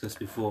we've discussed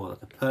before,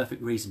 like a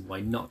perfect reason why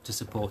not to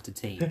support a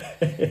team,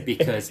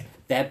 because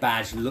their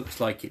badge looks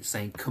like it's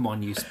saying "Come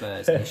on, you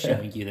Spurs," and it's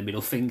showing you the middle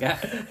finger.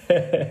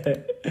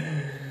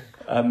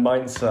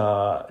 Mainz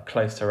are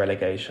close to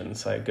relegation,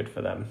 so good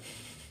for them.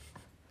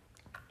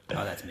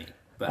 Oh, that's me.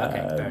 But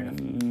okay, fair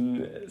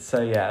enough.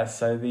 So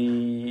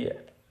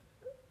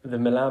the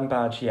Milan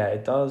badge,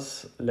 it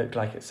does look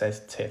like it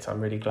says "tit."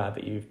 I'm really glad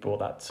that you've brought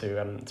that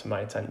to my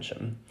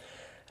attention.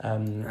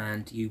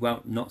 And you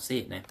won't not see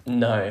it now.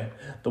 No.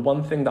 The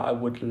one thing that I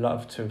would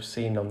love to have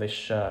seen on this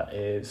shirt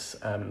is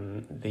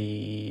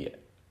the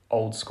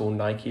old school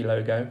Nike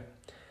logo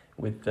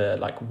with the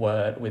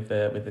word with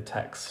the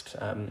text.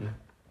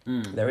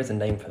 There is a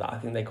name for that. I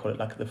think they call it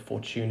like the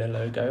Fortuna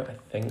logo, I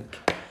think.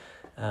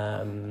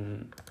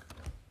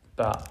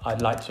 But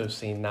I'd like to have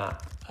seen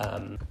that.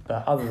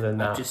 But other than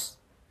that,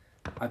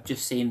 I've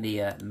just seen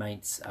the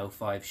Mainz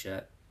 05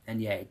 shirt, and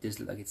it does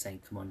look like it's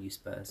saying "Come on, you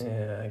Spurs."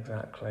 Yeah,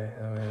 exactly.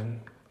 I mean,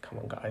 come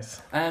on,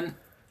 guys. I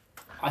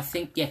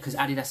think because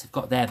Adidas have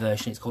got their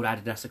version. It's called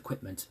Adidas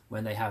Equipment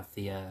when they have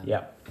the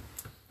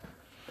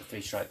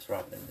 3 stripes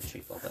rather than the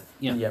trefoil. But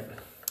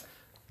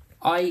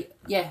I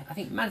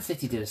think Man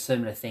City did a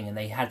similar thing, and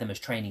they had them as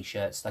training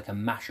shirts, like a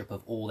mashup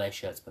of all their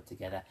shirts put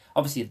together.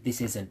 Obviously,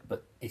 this isn't,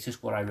 but it's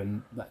just what I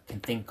can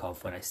think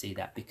of when I see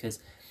that, because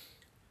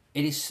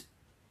it's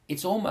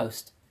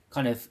almost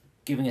kind of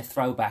giving a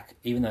throwback,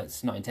 even though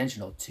it's not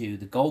intentional, to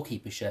the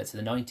goalkeeper shirts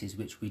of the 90s,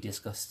 which we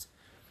discussed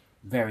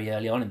very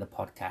early on in the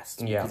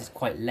podcast. Yeah. Because it's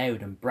quite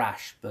loud and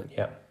brash, but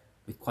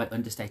with quite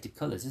understated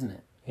colours, isn't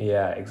it?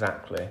 Yeah,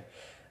 exactly.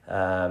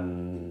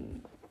 Okay,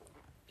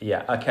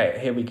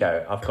 here we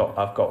go.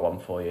 I've got one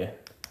for you.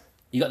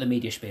 You got the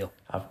media spiel.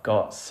 I've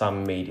got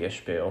some media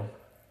spiel.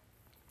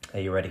 Are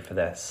you ready for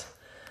this?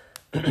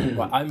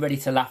 Right, I'm ready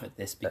to laugh at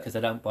this because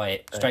I don't buy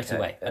it straight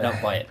away. I don't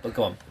buy it, but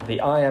go on.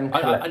 The I am...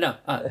 I know.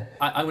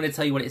 I'm going to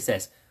tell you what it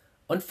says.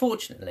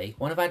 Unfortunately,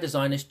 one of our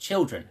designer's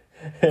children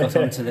got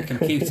onto the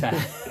computer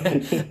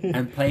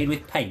and played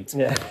with paint,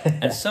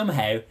 and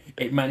somehow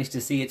it managed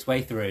to see its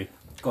way through.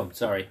 Go on,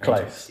 sorry.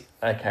 Close.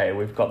 Okay,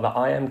 we've got the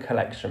I Am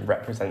collection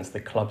represents the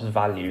club's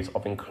values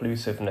of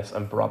inclusiveness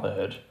and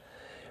brotherhood.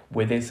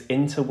 With its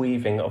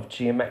interweaving of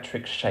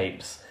geometric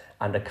shapes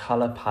and a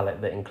colour palette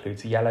that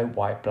includes yellow,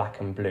 white, black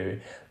and blue,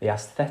 the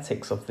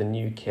aesthetics of the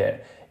new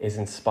kit is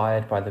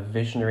inspired by the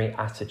visionary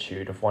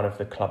attitude of one of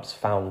the club's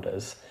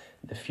founders,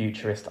 the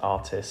futurist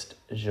artist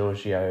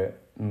Giorgio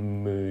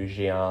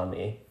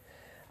Mugiani,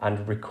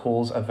 and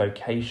recalls a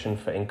vocation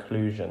for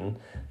inclusion,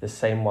 the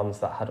same ones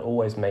that had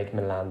always made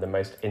Milan the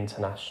most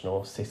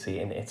international city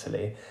in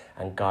Italy,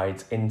 and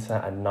guides Inter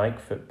and Nike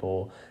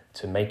football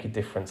to make a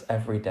difference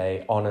every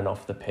day on and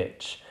off the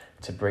pitch,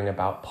 to bring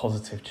about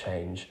positive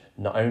change,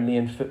 not only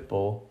in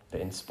football,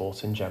 but in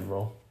sport in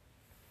general.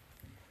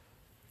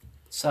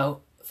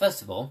 So,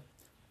 first of all,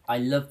 I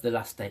love the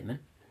last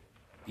statement.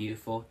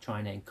 Beautiful,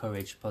 trying to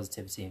encourage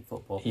positivity in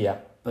football. Yeah.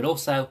 But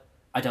also,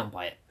 I don't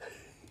buy it.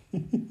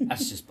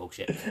 That's just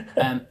bullshit.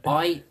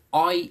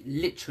 I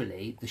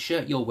literally, the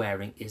shirt you're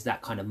wearing is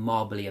that kind of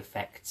marbly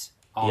effect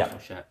Arsenal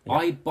shirt. Yeah.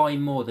 I buy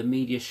more the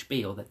media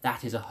spiel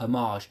that is a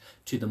homage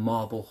to the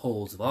marble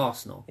halls of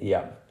Arsenal.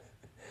 Yeah.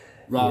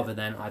 Rather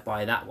than I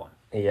buy that one.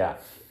 Yeah.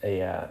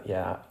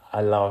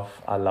 I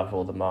love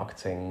all the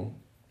marketing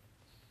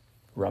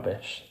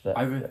rubbish.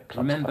 I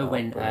remember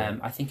when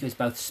I think it was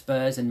both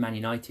Spurs and Man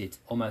United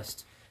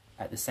almost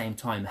at the same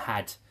time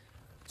had.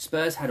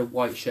 Spurs had a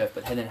white shirt,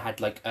 but then it had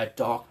like a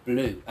dark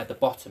blue at the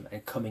bottom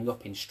and coming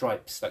up in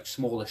stripes, like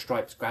smaller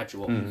stripes,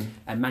 gradual.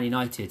 And Man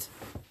United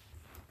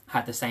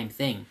had the same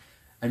thing.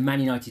 And Man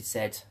United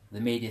said the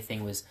media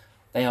thing was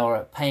they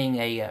are paying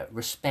a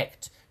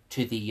respect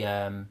to the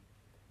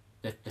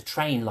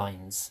train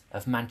lines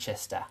of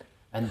Manchester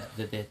and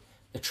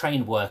the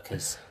train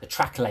workers, the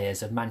track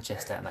layers of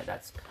Manchester, and like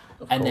that.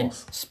 And then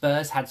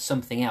Spurs had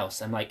something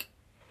else. I'm like,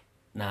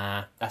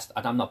 nah,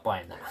 I'm not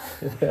buying that.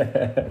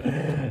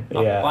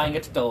 Not buying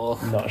it at all.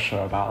 Not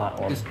sure about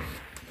that one.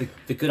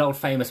 The good old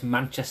famous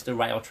Manchester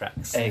rail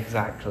tracks.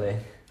 Exactly.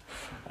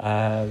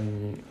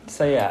 So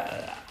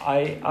yeah,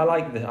 I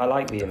like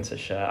the Inter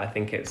shirt. I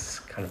think it's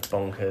kind of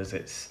bonkers.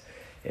 It's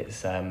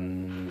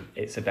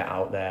a bit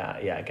out there.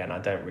 Yeah, again, I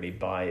don't really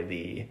buy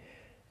the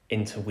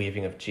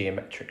interweaving of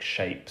geometric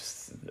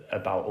shapes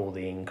about all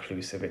the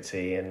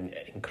inclusivity and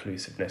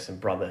inclusiveness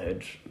and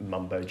brotherhood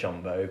mumbo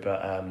jumbo,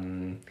 but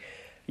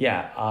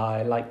Yeah,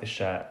 I like the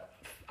shirt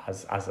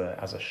as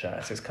a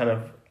shirt. So it's kind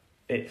of,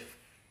 it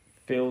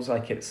feels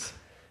like it's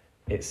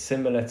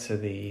similar to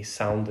the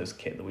Sounders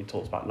kit that we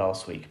talked about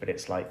last week, but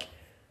it's like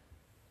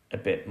a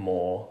bit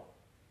more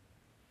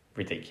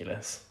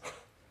ridiculous.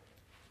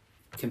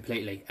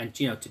 Completely. And,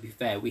 to be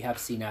fair, we have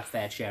seen our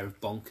fair share of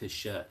bonkers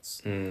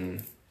shirts.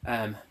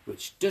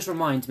 Which does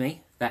remind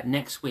me that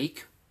next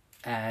week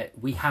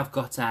we have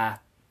got our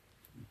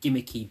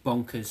gimmicky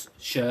bonkers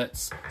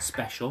shirts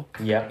special,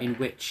 in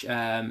which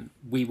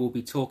we will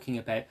be talking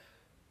about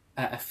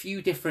a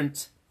few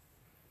different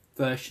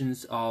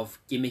versions of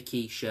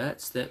gimmicky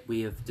shirts that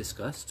we have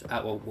discussed,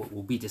 or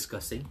we'll be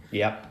discussing.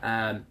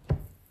 And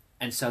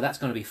so that's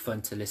going to be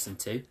fun to listen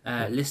to.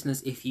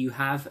 Listeners, if you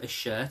have a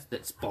shirt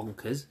that's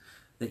bonkers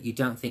that you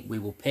don't think we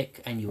will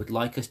pick and you would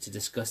like us to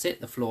discuss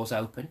it, the floor's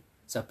open.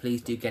 So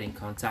please do get in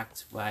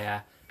contact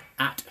via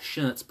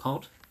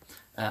 @ShirtsPod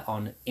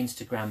on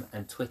Instagram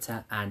and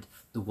Twitter, and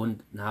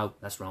no,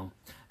 that's wrong.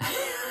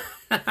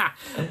 You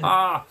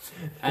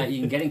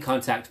can get in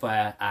contact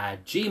via our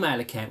Gmail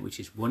account, which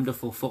is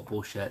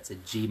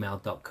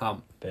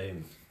wonderfulfootballshirts@gmail.com.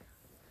 Boom.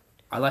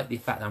 I like the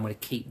fact that I'm going to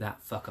keep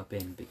that fuck up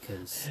in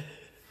because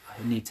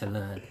I need to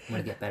learn. I'm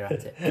going to get better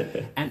at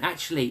it. And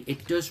actually,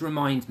 it does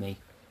remind me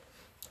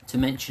to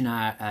mention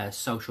our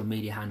social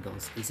media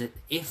handles, is that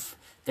if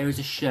there is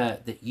a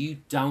shirt that you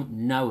don't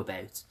know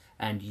about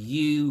and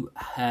you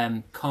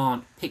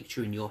can't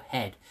picture in your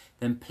head,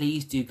 then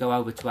please do go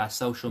over to our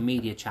social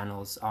media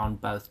channels on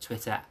both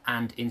Twitter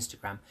and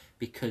Instagram,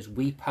 because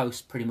we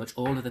post pretty much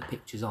all of the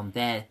pictures on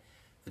there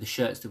for the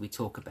shirts that we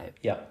talk about.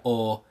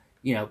 Or,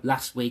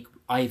 last week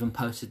I even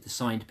posted the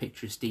signed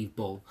picture of Steve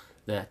Bull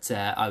that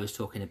I was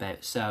talking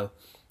about. So,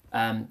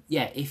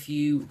 if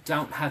you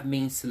don't have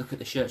means to look at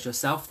the shirts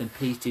yourself, then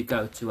please do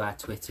go to our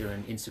Twitter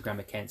and Instagram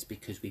accounts,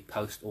 because we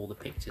post all the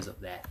pictures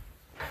up there.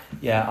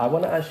 Yeah, I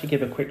want to actually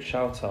give a quick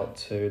shout out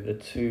to the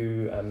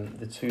two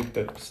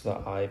books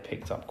that I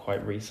picked up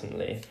quite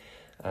recently.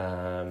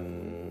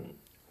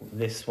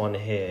 This one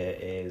here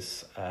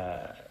is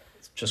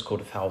it's just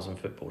called 1,000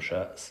 Football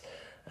Shirts.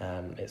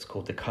 It's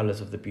called The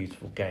Colours of the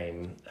Beautiful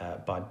Game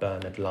by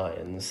Bernard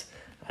Lyons.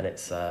 And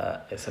it's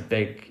a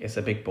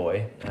big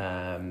boy.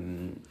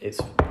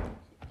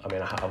 I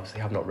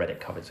obviously have not read it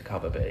cover to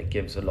cover, but it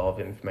gives a lot of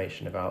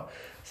information about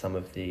some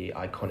of the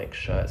iconic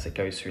shirts. It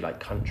goes through like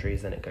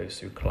countries, then it goes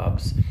through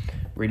clubs.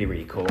 Really,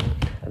 really cool.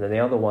 And then the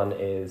other one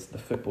is the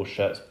Football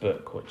Shirts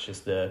book, which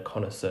is the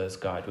Connoisseur's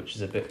Guide, which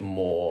is a bit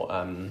more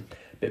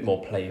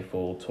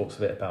playful. Talks a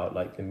bit about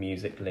like the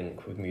music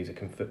link with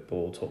music and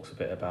football. Talks a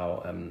bit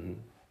about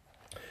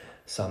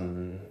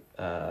some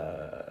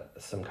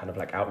kind of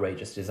like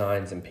outrageous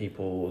designs and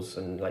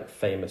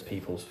famous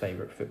people's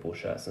favorite football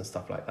shirts and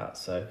stuff like that.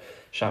 So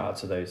shout out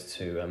to those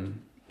two,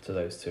 and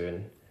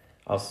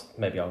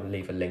I'll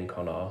leave a link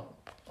on our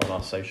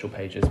social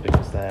pages,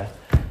 because they're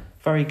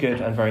very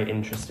good and very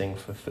interesting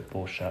for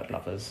football shirt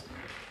lovers.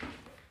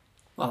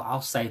 Well,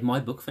 I'll save my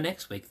book for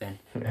next week then,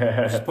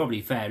 which is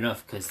probably fair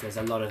enough, because there's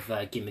a lot of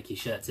gimmicky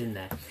shirts in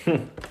there.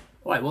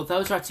 All right, well,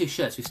 those are our two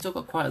shirts. We've still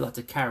got quite a lot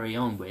to carry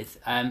on with.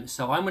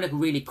 So I'm going to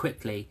really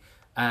quickly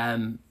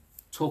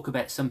talk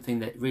about something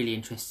that really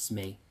interests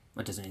me.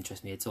 Well, it doesn't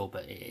interest me at all,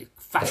 but it's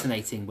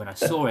fascinating when I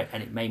saw it,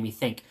 and it made me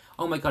think,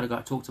 oh my God, I've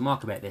got to talk to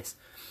Mark about this.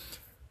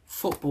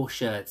 Football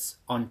shirts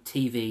on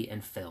TV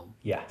and film.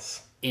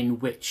 Yes. In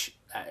which,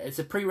 it's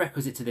a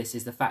prerequisite to this,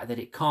 is the fact that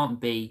it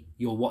can't be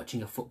you're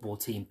watching a football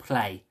team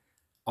play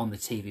on the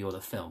TV or the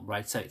film,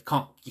 right? So you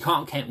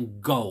can't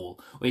count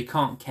goal, or you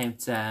can't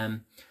count...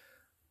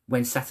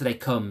 When Saturday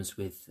Comes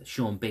with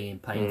Sean Bean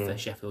playing for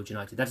Sheffield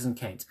United. That doesn't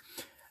count.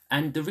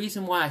 And the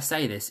reason why I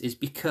say this is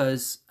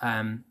because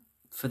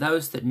for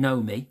those that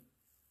know me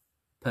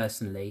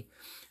personally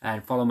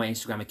and follow my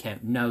Instagram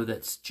account, know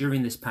that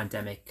during this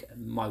pandemic,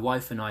 my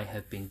wife and I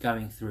have been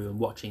going through and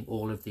watching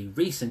all of the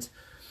recent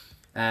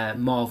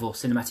Marvel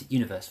Cinematic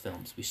Universe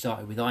films. We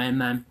started with Iron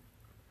Man,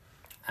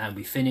 and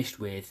we finished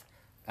with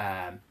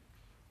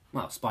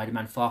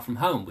Spider-Man Far From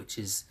Home, which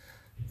is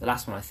the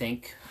last one, I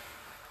think.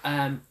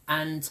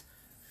 And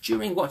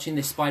during watching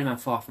this Spider-Man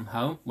Far From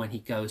Home, when he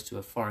goes to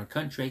a foreign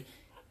country,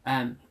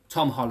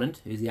 Tom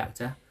Holland, who's the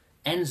actor,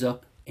 ends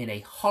up in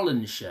a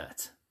Holland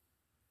shirt.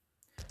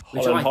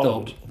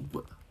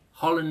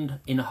 Holland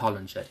in a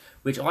Holland shirt,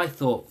 which I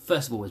thought,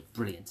 first of all, was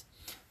brilliant,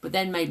 but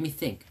then made me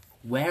think,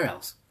 where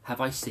else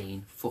have I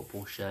seen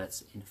football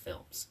shirts in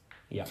films?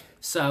 Yeah.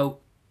 So,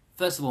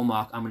 first of all,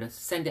 Mark, I'm going to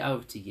send it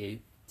over to you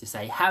to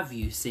say, have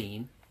you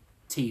seen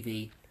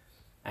TV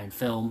and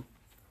film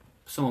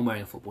someone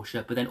wearing a football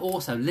shirt? But then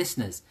also,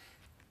 listeners,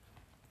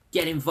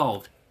 get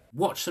involved.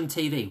 Watch some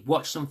TV,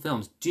 watch some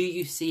films. Do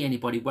you see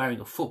anybody wearing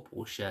a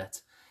football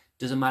shirt?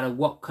 Doesn't matter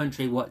what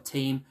country, what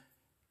team.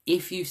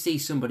 If you see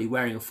somebody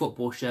wearing a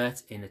football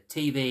shirt in a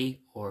TV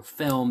or a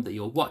film that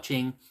you're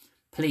watching,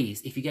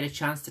 please, if you get a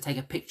chance to take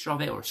a picture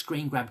of it or a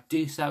screen grab,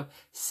 do so.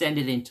 Send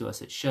it in to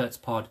us at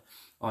ShirtsPod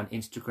on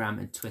Instagram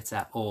and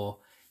Twitter, or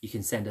you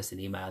can send us an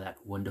email at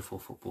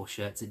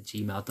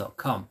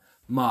wonderfulfootballshirts@gmail.com.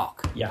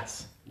 Mark,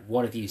 Yes.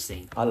 what have you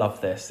seen? I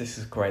love this. This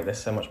is great.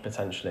 There's so much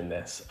potential in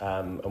this.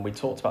 And we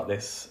talked about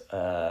this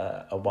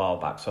a while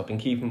back, so I've been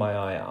keeping my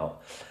eye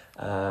out.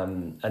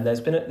 And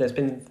there's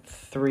been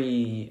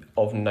 3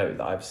 of note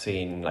that I've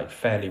seen like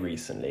fairly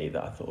recently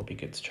that I thought would be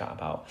good to chat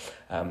about.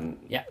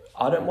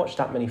 I don't watch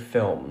that many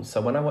films,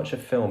 so when I watch a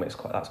film, that's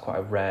quite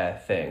a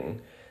rare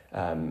thing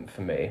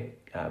for me.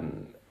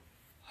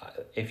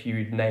 If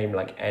you name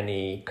like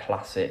any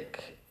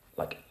classic,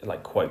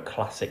 like quote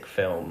classic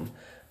film,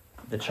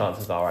 the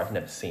chances are I've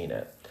never seen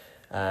it.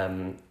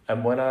 And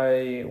when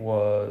I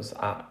was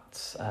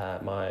at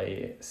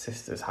my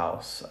sister's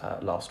house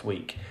last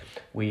week,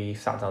 we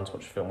sat down to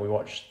watch a film. We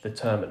watched The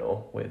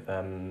Terminal with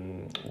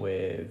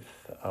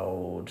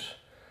old,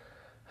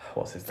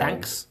 what's his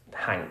name?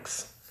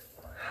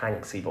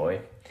 Hanksy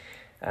boy.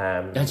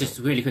 Just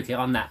really quickly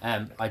on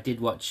that, I did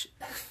watch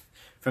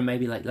from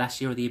maybe like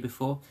last year or the year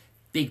before,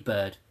 Big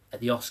Bird at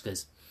the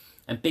Oscars,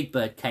 and Big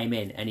Bird came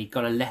in and he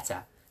got a letter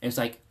and it was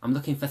like, I'm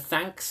looking for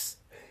thanks.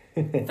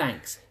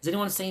 Thanks. Has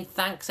anyone seen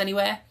thanks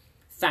anywhere?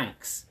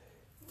 Thanks.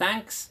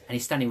 And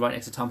he's standing right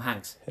next to Tom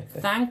Hanks.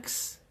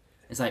 Thanks.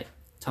 It's like,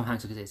 Tom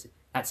Hanks looked at this.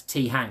 That's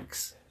T.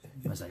 Hanks.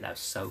 I was like, that was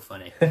so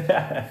funny.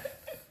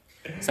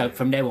 So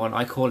from now on,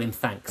 I call him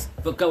Thanks.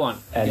 But go on.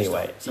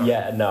 Anyway,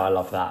 yeah, no, I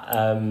love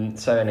that.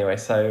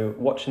 So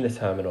watching The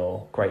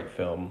Terminal, great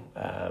film.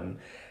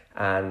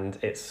 And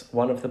it's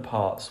one of the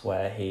parts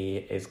where he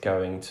is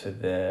going to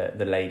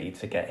the lady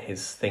to get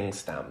his thing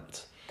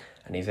stamped.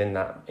 And he's in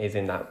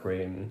that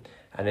room,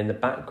 and in the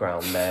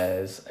background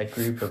there's a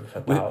group of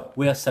about.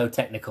 We are so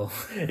technical.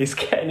 He's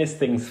getting his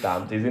thing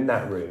stamped. He's in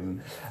that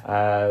room,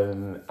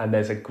 and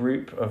there's a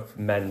group of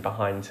men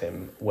behind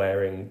him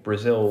wearing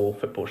Brazil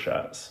football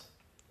shirts.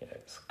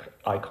 It's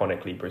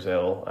iconically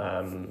Brazil,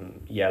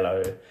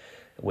 yellow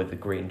with the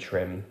green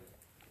trim.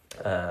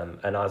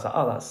 And I was like,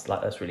 oh,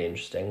 that's really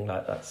interesting.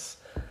 Like that's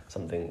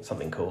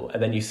something cool. And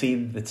then you see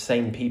the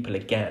same people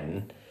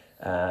again.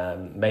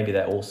 Maybe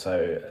they're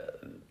also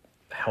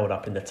held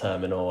up in the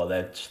terminal or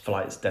their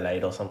flight's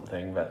delayed or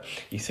something, but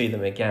you see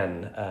them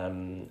again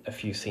a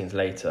few scenes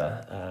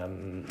later,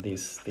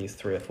 these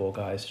 3 or 4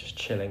 guys just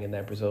chilling in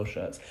their Brazil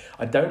shirts.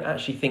 I don't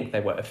actually think they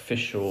were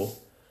official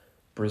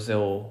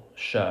Brazil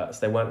shirts.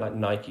 They weren't like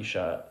Nike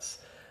shirts.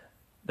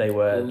 They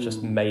were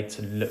just made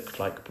to look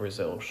like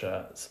Brazil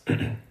shirts.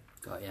 God,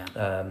 yeah.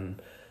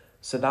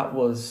 So that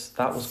was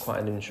quite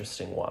an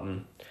interesting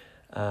one.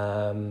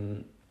 I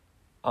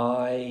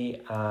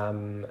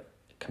am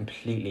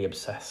completely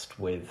obsessed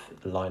with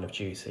Line of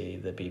Duty,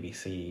 the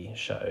BBC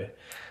show,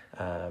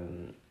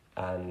 and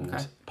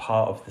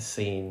part of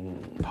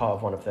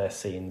one of their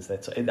scenes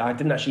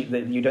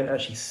you don't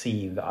actually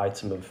see the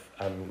item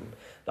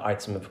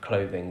of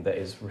clothing that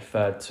is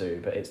referred to,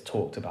 but it's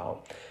talked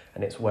about,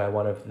 and it's where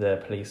one of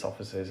the police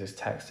officers is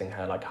texting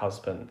her like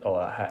husband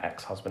or her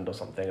ex-husband or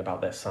something about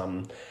their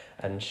son,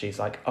 and she's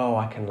like, oh,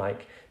 I can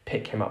like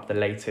pick him up the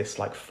latest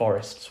like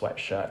Forest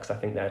sweatshirt, because I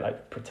think they're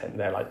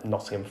like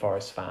Nottingham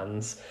Forest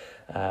fans.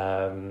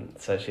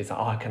 So she's like,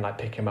 oh, I can like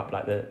pick him up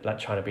like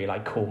trying to be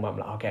like cool mum,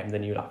 like I'll get him the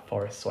new like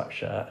Forest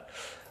sweatshirt.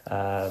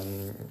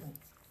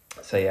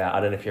 So yeah, I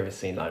don't know if you've ever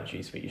seen Line of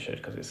Duty, but you should,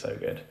 because it's so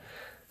good.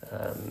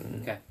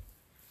 Okay.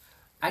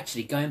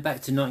 Actually, going back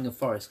to Nottingham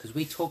Forest, because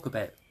we talk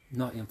about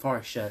Nottingham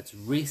Forest shirts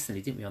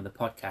recently, didn't we, on the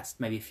podcast,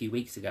 maybe a few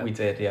weeks ago? We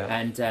did, yeah.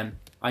 And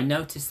I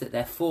noticed that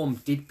their form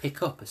did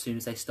pick up as soon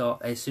as they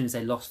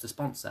lost the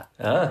sponsor.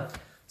 Ah.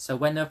 So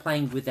when they're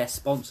playing with their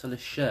sponsorless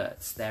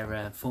shirts,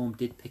 their form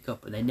did pick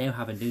up, and they now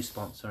have a new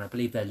sponsor, and I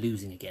believe they're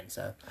losing again.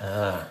 So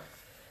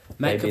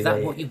make of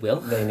that what you will.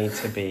 They need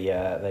to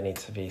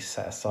be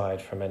set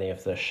aside from any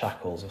of the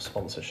shackles of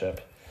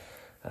sponsorship.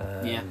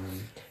 Yeah.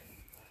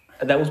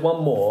 There was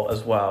one more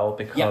as well,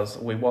 because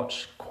we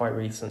watched quite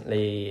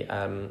recently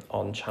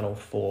on Channel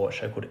 4 a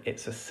show called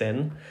It's a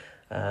Sin,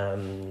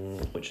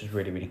 which is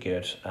really, really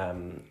good.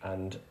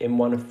 And in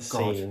one of the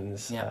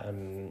scenes,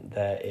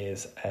 there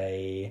is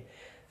a...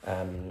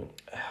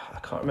 I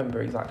can't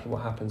remember exactly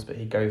what happens, but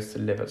he goes to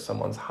live at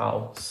someone's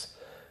house,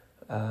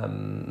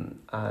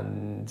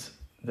 and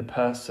the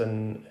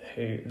person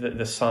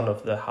the son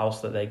of the house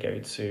that they go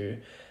to,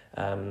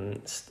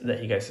 that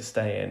he goes to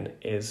stay in,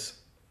 is,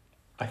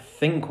 I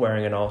think,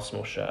 wearing an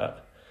Arsenal shirt,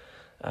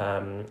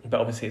 but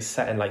obviously it's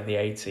set in like the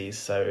 80s,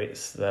 so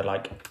it's the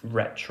like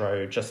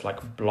retro, just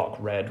like block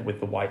red with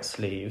the white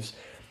sleeves.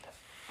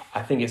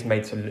 I think it's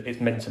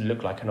meant to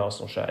look like an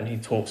Arsenal shirt, and he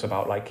talks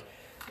about like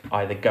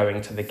either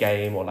going to the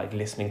game or like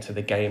listening to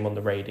the game on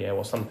the radio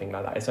or something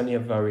like that. It's only a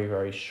very,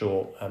 very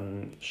short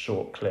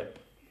clip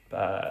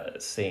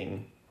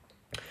scene.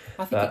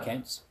 I think it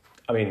counts.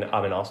 I mean,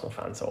 I'm an Arsenal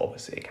fan, so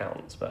obviously it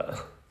counts,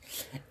 but...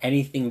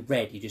 Anything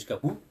red, you just go,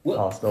 whoop, whoop.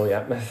 Arsenal,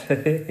 yeah.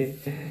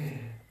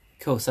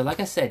 Cool. So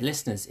like I said,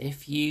 listeners,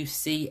 if you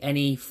see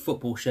any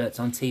football shirts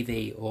on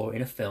TV or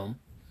in a film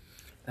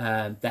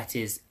that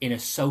is in a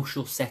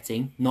social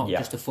setting, not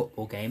just a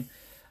football game,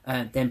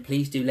 then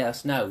please do let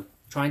us know.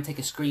 Try and take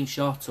a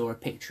screenshot or a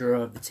picture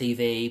of the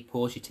TV,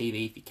 pause your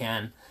TV if you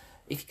can.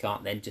 If you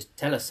can't, then just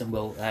tell us and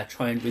we'll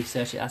try and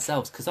research it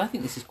ourselves. Because I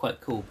think this is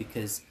quite cool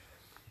because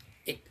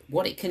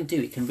what it can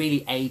do, it can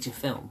really age a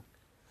film.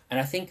 And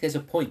I think there's a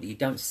point that you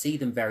don't see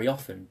them very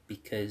often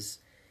because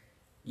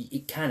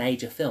it can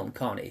age a film,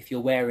 can't it? If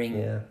you're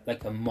wearing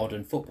like a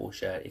modern football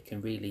shirt, it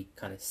can really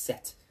kind of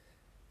set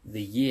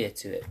the year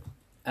to it.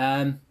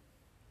 Do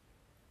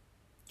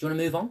you want to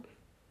move on?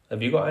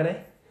 Have you got any?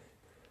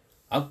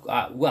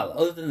 Well,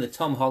 other than the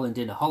Tom Holland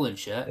in a Holland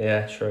shirt,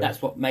 yeah, true.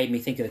 That's what made me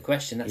think of the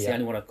question. That's the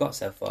only one I've got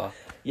so far.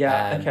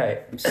 Yeah,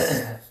 okay.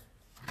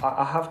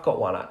 I have got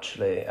one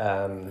actually.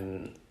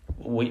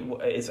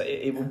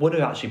 It would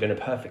have actually been a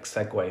perfect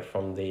segue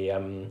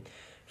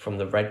from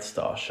the Red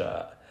Star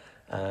shirt.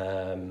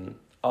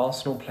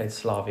 Arsenal played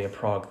Slavia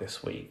Prague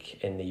this week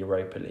in the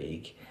Europa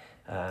League.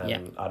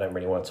 I don't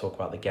really want to talk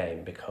about the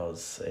game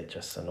because it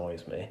just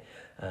annoys me.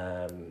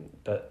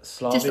 But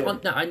Slavia...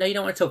 I know you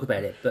don't want to talk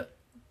about it, but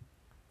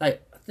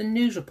like the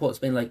news report's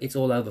been like it's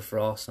all over for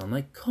Arsenal. I'm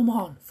like, come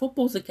on,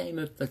 football's a game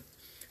of like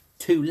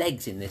two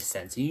legs in this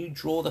sense, and you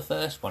draw the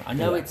first one. I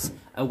know it's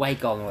away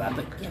goal and all that,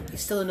 but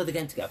it's still another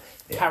game to go.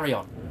 Carry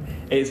on.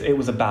 It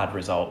was a bad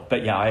result,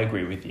 but I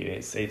agree with you.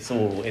 It's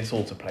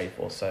all to play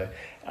for. So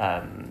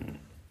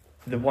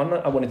the one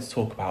that I wanted to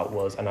talk about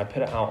was, and I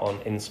put it out on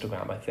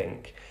Instagram, I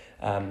think,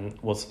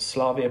 was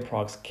Slavia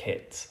Prague's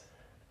kit,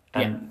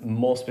 and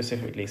more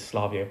specifically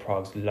Slavia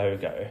Prague's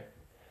logo.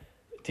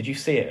 Did you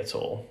see it at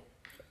all?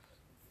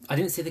 I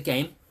didn't see the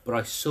game, but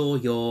I saw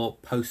your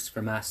posts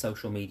from our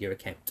social media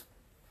account.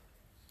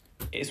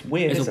 It's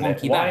weird, isn't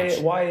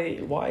it?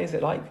 Why is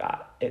it like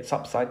that? It's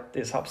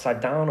upside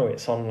down, or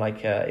it's on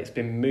like it's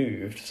been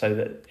moved so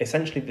that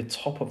essentially the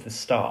top of the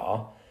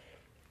star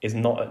is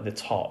not at the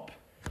top.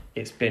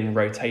 It's been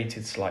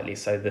rotated slightly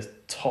so the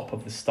top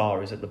of the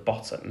star is at the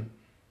bottom.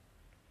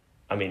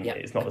 I mean,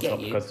 it's not the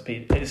top because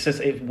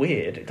it's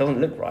weird. It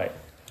doesn't look right.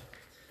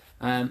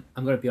 I'm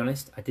going to be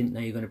honest. I didn't know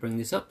you were going to bring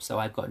this up, so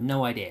I've got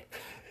no idea.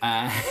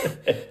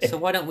 So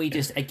why don't we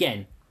just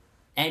again.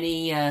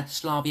 Any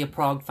Slavia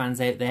Prague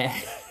fans out there,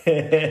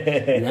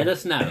 let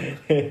us know.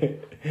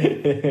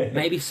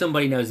 Maybe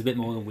somebody knows a bit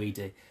more than we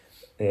do.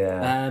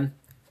 Yeah.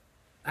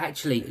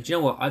 Actually, do you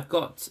know what? I've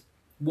got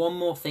one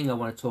more thing I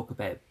want to talk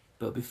about,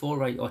 but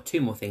or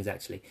two more things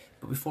actually.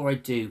 But before I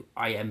do,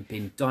 I have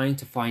been dying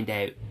to find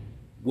out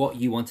what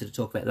you wanted to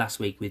talk about last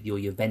week with your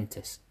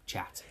Juventus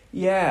chat.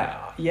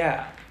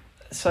 Yeah.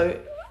 So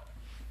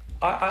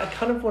I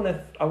kind of want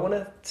to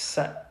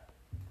set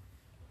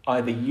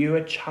either you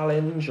a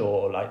challenge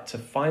or like to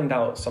find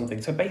out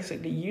something. So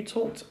basically you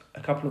talked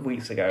a couple of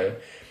weeks ago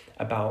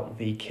about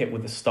the kit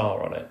with the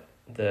star on it,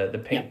 the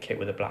pink kit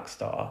with a black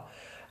star,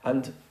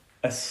 and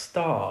a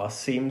star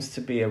seems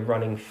to be a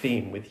running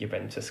theme with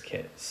Juventus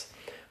kits.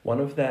 One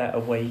of their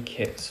away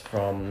kits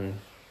from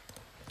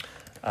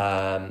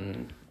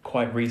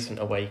quite recent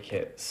away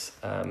kits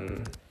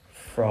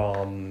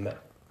from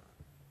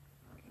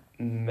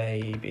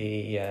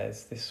maybe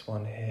it's this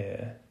one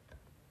here.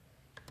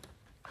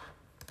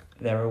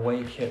 Their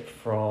away kit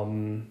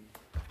from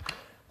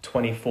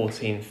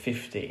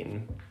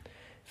 2014-15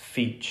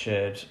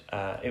 featured,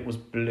 it was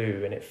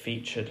blue and it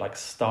featured like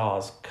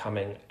stars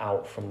coming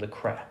out from the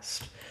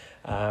crest.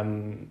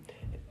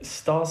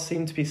 Stars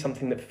seem to be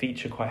something that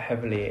feature quite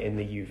heavily in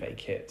the Juve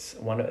kits.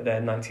 One of their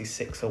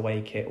 96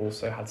 away kit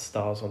also had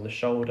stars on the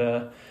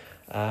shoulder.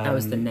 That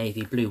was the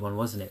navy blue one,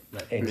 wasn't it?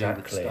 Like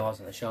exactly. Blue with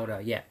stars on the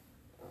shoulder, yeah.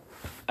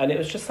 And it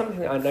was just something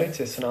that I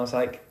noticed and I was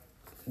like,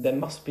 there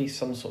must be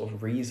some sort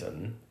of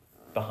reason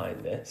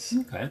behind this.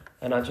 Okay.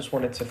 And I just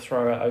wanted to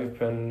throw it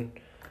open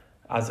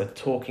as a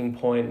talking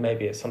point.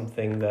 Maybe it's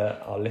something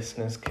that our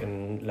listeners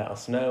can let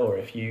us know, or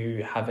if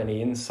you have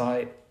any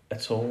insight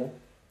at all.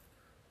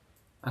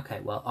 Okay,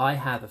 well, I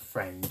have a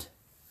friend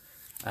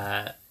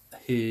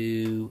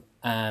who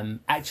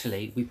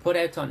actually we put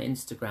out on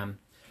Instagram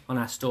on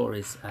our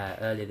stories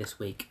earlier this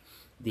week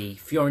the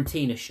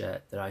Fiorentina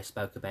shirt that I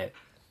spoke about,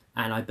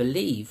 and I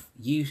believe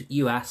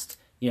you asked,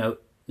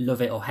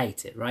 love it or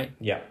hate it, right?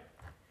 Yeah.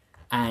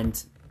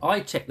 And I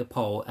checked the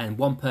poll and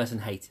one person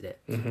hated it.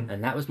 Mm-hmm.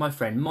 And that was my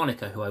friend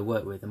Monica, who I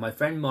work with. And my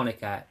friend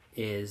Monica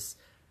is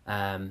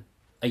a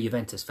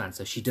Juventus fan,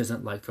 so she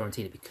doesn't like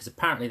Fiorentina because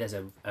apparently there's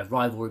a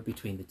rivalry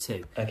between the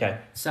two. Okay.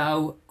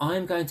 So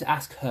I'm going to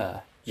ask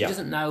her. She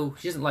doesn't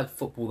like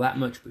football that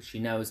much, but she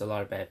knows a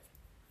lot about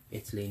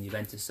Italy and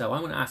Juventus. So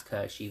I'm going to ask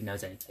her if she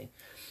knows anything.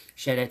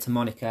 Shout out to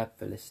Monica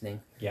for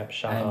listening. Yep,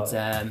 shout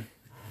out.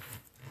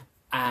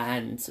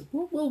 And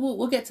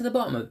we'll get to the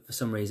bottom of it for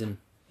some reason.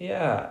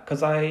 Yeah,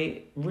 because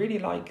I really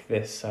like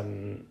this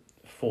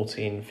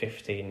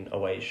 14-15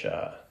 away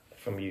shirt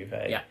from Juve.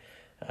 Yeah.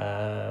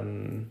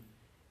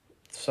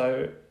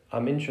 So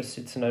I'm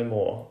interested to know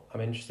more.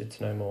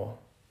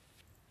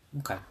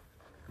 Okay.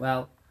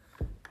 Well,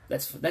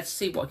 let's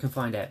see what I can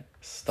find out.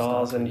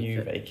 Stars and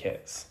Juve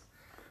kits.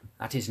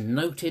 That is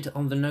noted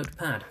on the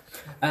notepad.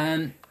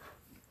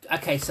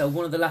 Okay, so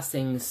one of the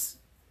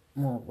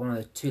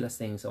two last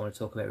things I want to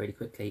talk about really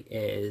quickly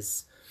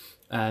is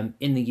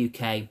in the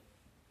UK,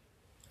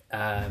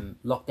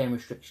 lockdown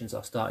restrictions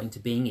are starting to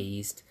being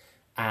eased,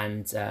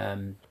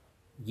 and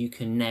you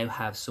can now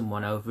have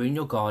someone over in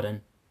your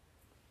garden,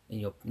 in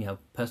your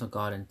personal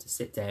garden, to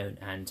sit down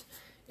and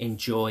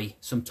enjoy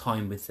some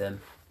time with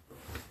them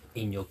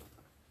in your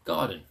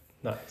garden.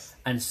 Nice.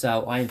 And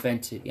so I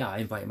invited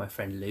my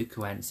friend Luke,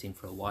 who I hadn't seen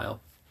for a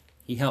while.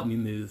 He helped me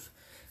move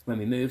when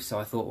we moved, so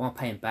I thought, well, I'll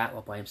pay him back.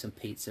 I'll buy him some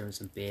pizza and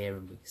some beer,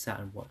 and we sat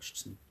and watched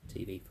some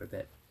TV for a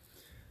bit.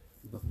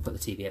 Put the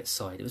TV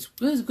outside. It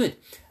was good,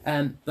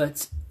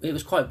 but it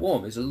was quite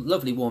warm. It was a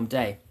lovely warm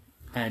day,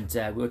 and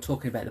we were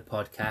talking about the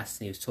podcast,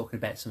 and he was talking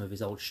about some of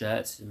his old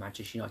shirts. He's a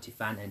Manchester United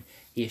fan, and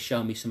he has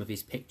shown me some of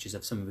his pictures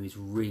of some of his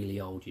really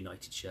old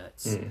United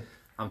shirts.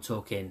 I'm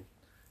talking,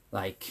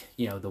 like,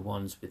 the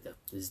ones with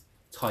the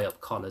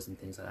tie-up collars and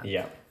things like that.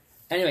 Yeah.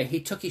 Anyway, he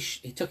took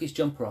his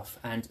jumper off,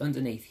 and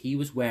underneath he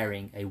was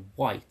wearing a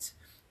white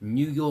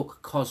New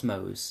York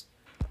Cosmos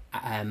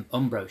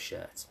Umbro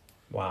shirt.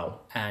 Wow.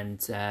 And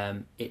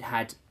it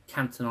had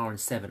Cantona and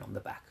 7 on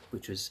the back,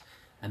 which was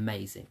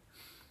amazing.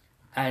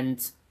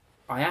 And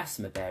I asked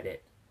him about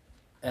it,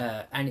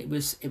 and it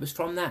was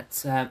from that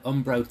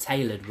Umbro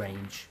tailored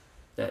range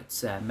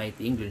that made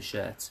the England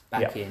shirt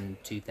back in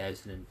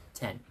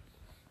 2010.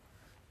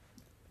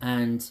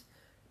 And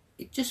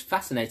it just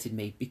fascinated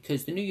me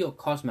because the New York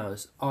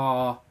Cosmos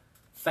are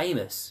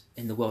famous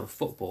in the world of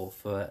football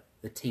for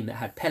the team that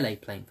had Pele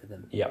playing for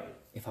them,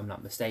 if I'm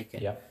not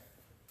mistaken.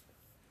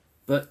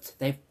 But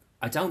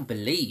I don't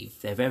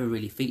believe they've ever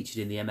really featured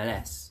in the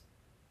MLS.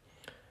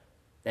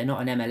 They're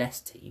not an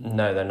MLS team.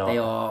 No, they're not. They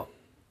are,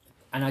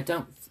 and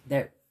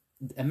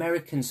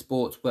American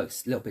sports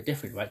works a little bit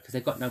different, right? Because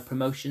they've got no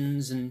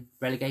promotions and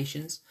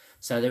relegations,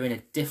 so they're in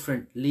a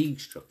different league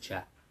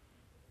structure.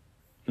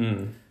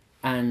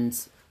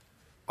 And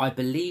I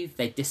believe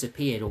they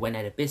disappeared or went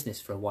out of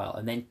business for a while,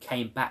 and then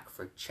came back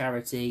for a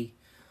charity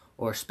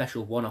or a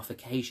special one-off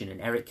occasion.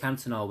 And Eric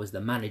Cantona was the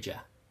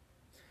manager,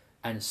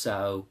 and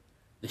so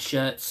the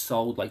shirts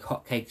sold like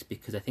hotcakes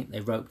because I think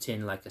they roped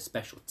in like a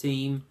special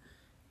team.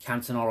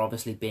 Cantona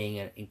obviously being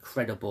an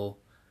incredible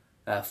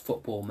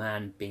football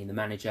man, being the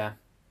manager.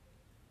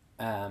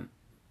 I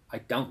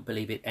don't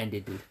believe it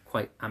ended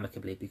quite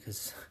amicably,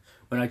 because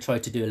when I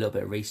tried to do a little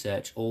bit of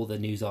research, all the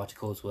news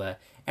articles were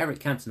Eric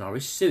Cantona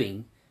is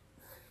suing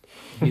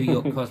New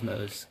York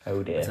Cosmos.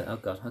 Oh dear. I said, oh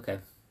God, okay.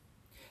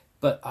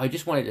 But I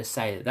just wanted to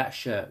say that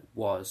shirt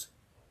was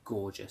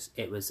gorgeous.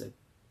 It was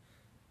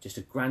just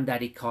a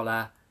granddaddy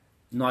collar,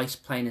 nice,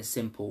 plain and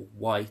simple,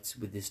 white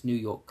with this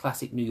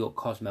classic New York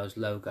Cosmos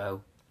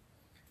logo,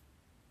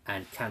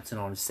 and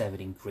Cantona and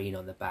 7 in green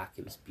on the back.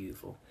 It was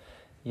beautiful.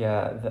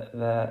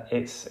 Yeah,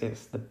 it's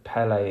the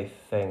Pele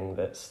thing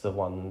that's the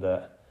one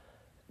that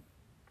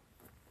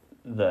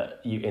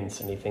you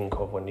instantly think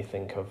of when you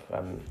think of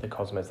the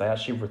Cosmos. They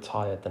actually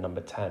retired the number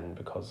 10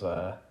 because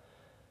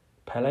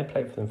Pele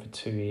played for them for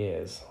 2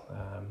 years.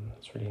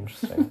 It's really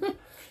interesting.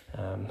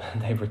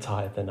 They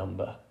retired the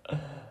number.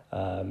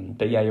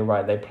 But yeah, you're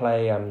right. They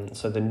play.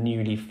 So the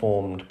newly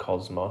formed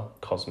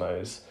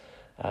Cosmos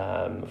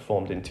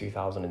formed in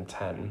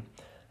 2010,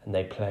 and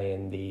they play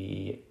in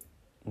the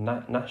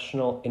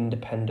National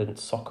Independent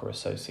Soccer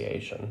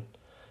Association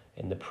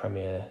in the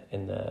Premier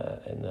in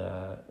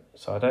the.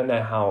 So I don't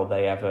know how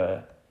they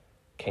ever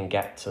can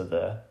get to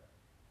the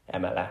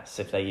MLS,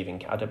 if they even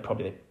can.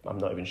 I'm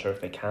not even sure if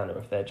they can, or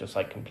if they're just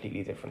like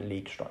completely different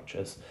league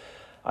structures.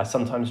 I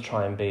sometimes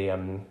try and be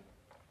an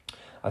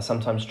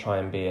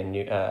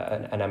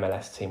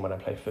MLS team when I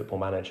play Football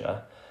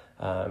Manager,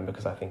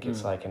 because I think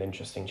it's like an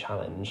interesting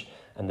challenge,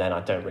 and then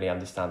I don't really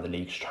understand the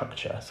league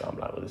structure, so I'm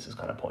like, well, this is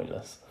kind of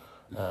pointless.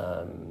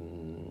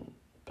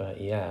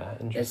 But yeah,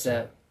 interesting.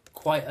 There's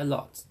quite a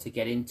lot to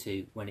get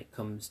into when it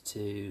comes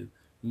to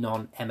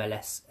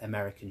non-MLS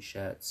American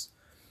shirts.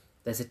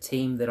 There's a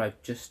team that I've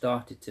just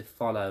started to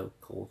follow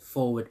called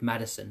Forward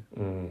Madison,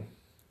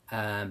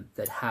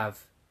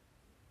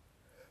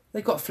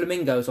 they've got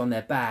flamingos on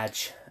their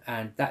badge,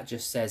 and that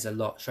just says a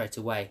lot straight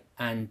away.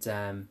 And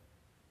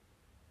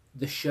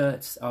the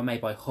shirts are made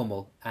by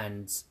Hummel,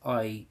 and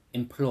I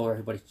implore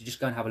everybody to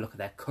just go and have a look at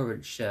their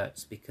current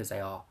shirts, because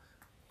they are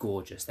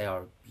gorgeous. They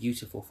are a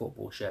beautiful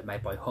football shirt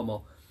made by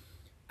Hummel.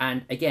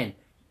 And again,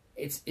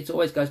 it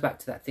always goes back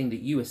to that thing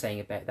that you were saying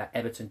about that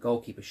Everton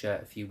goalkeeper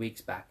shirt a few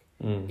weeks back.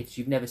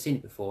 You've never seen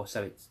it before,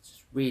 so it's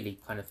just really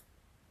kind of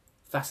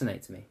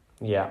fascinates me.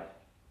 Yeah,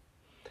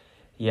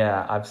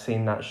 I've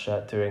seen that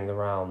shirt doing the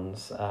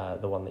rounds, the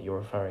one that you're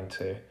referring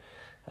to,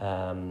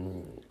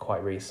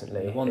 quite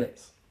recently. The one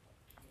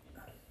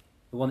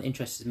that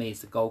interests me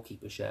is the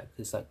goalkeeper shirt,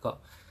 because it's like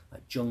got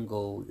like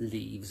jungle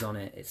leaves on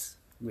it. It's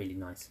really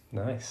nice.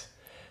 Nice.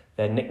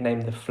 They're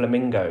nicknamed the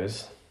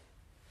Flamingos.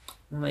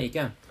 Well, there you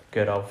go.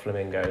 Good old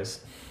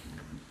Flamingos.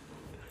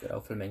 Good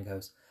old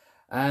Flamingos.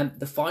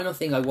 The final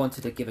thing I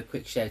wanted to give a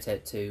quick shout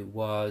out to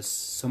was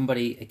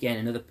somebody, again,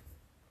 another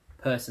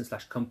person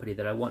 / company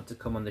that I want to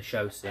come on the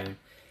show soon.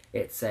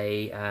 It's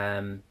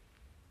an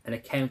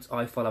account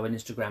I follow on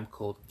Instagram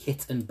called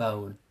Kit and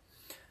Bone.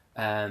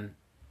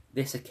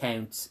 This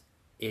account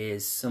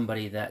is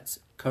somebody that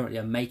currently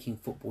are making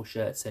football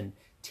shirts and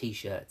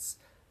t-shirts,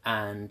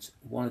 and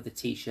one of the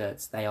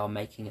T-shirts they are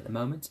making at the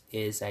moment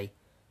is a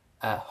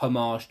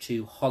homage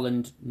to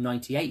Holland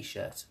 '98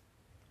 shirt,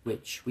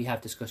 which we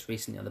have discussed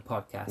recently on the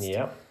podcast.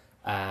 Yeah.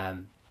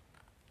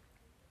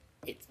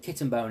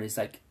 Kit and Bone is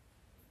like,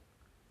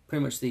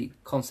 pretty much the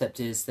concept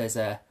is there's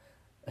a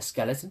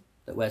skeleton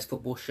that wears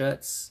football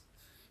shirts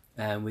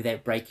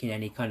without breaking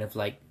any kind of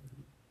like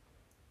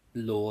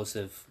laws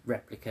of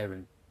replica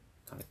and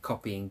kind of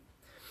copying.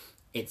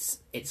 It's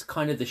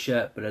kind of the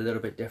shirt but a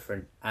little bit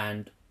different,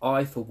 and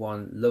I for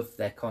one love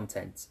their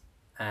content,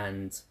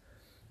 and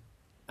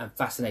I'm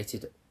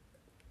fascinated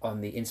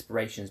on the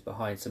inspirations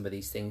behind some of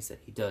these things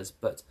that he does.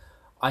 But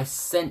I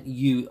tagged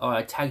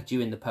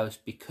you in the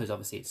post because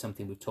obviously it's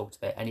something we've talked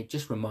about, and it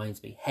just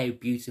reminds me how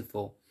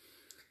beautiful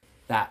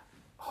that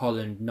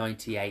Holland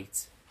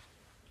 '98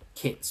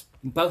 kits,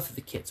 both of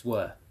the kits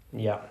were.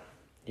 Yeah.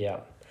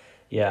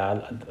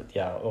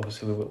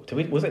 Obviously,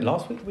 was it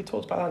last week we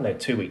talked about that? No,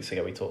 2 weeks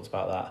ago we talked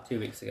about that. 2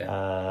 weeks ago.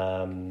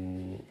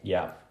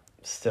 Yeah.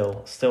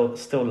 Still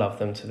love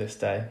them to this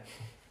day.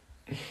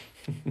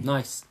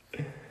 Nice.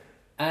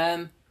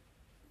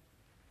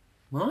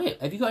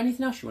 Right. Have you got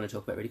anything else you want to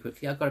talk about really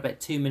quickly? I've got about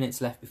 2 minutes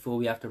left before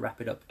we have to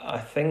wrap it up. I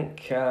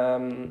think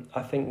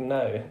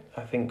no.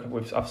 I think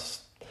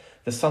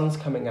the sun's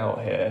coming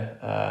out here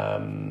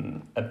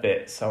a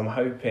bit, so I'm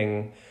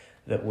hoping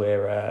that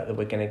we're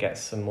going to get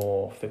some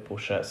more football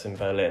shirts in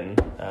Berlin.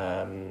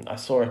 I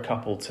saw a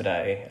couple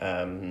today.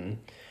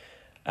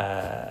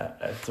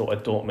 A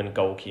Dortmund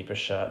goalkeeper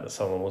shirt that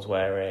someone was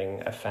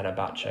wearing, a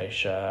Fenerbahce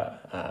shirt.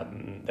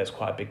 There's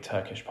quite a big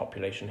Turkish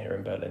population here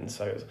in Berlin,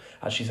 so it was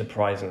actually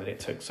surprising that it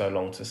took so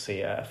long to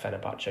see a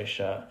Fenerbahce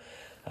shirt.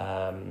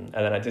 And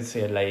then I did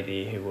see a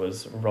lady who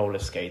was roller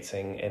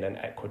skating in an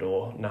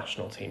Ecuador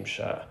national team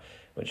shirt,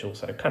 which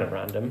also kind of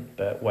random,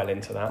 but well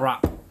into that.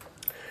 Right.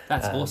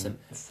 That's awesome.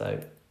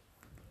 So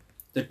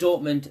the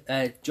Dortmund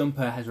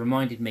jumper has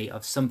reminded me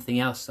of something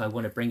else I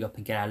want to bring up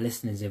and get our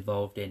listeners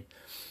involved in,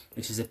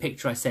 which is a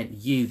picture I sent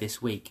you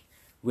this week,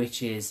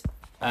 which is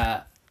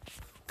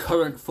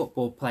current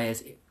football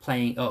players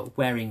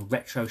wearing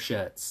retro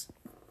shirts.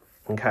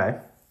 Okay.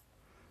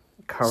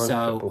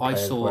 I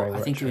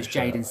think it was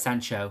Jadon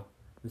Sancho.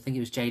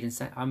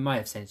 I might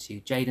have sent it to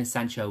you. Jadon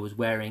Sancho was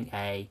wearing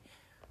a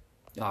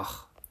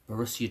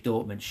Borussia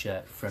Dortmund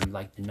shirt from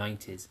like the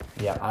 90s.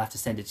 Yeah. I'll have to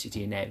send it to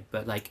you now.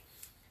 But like,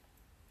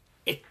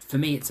 for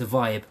me, it's a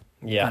vibe.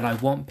 Yeah. And I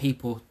want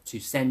people to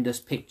send us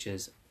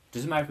pictures.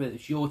 Doesn't matter whether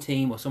it's your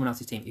team or someone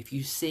else's team. If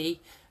you see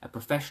a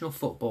professional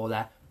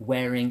footballer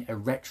wearing a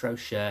retro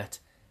shirt,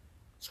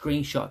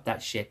 screenshot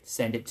that shit,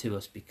 send it to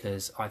us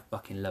because I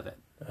fucking love it.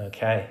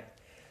 Okay.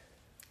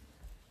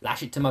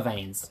 Lash it to my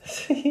veins.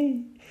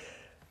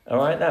 All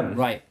right then.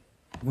 Right.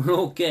 We're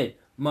all good.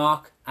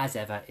 Mark, as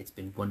ever, it's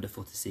been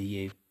wonderful to see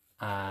you.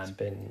 It's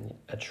been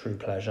a true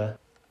pleasure.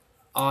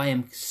 I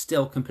am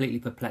still completely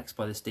perplexed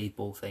by the Steve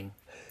Ball thing.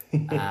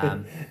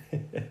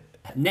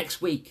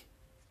 Next week,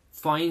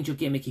 find your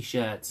gimmicky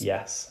shirts.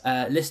 Yes.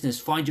 Listeners,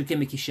 find your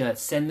gimmicky shirts.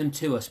 Send them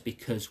to us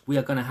because we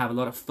are going to have a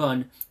lot of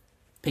fun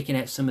picking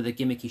out some of the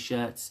gimmicky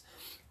shirts,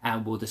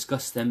 and we'll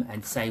discuss them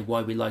and say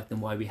why we like them,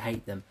 why we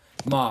hate them.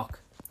 Mark,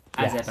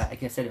 as ever,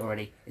 like I said it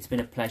already, it's been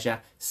a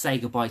pleasure. Say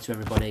goodbye to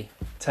everybody.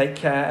 Take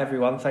care,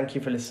 everyone. Thank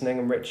you for listening.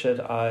 And Richard,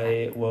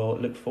 I will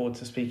look forward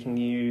to speaking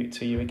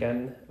to you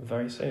again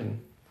very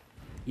soon.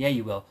 Yeah,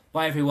 you will.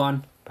 Bye,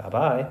 everyone.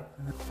 Bye-bye.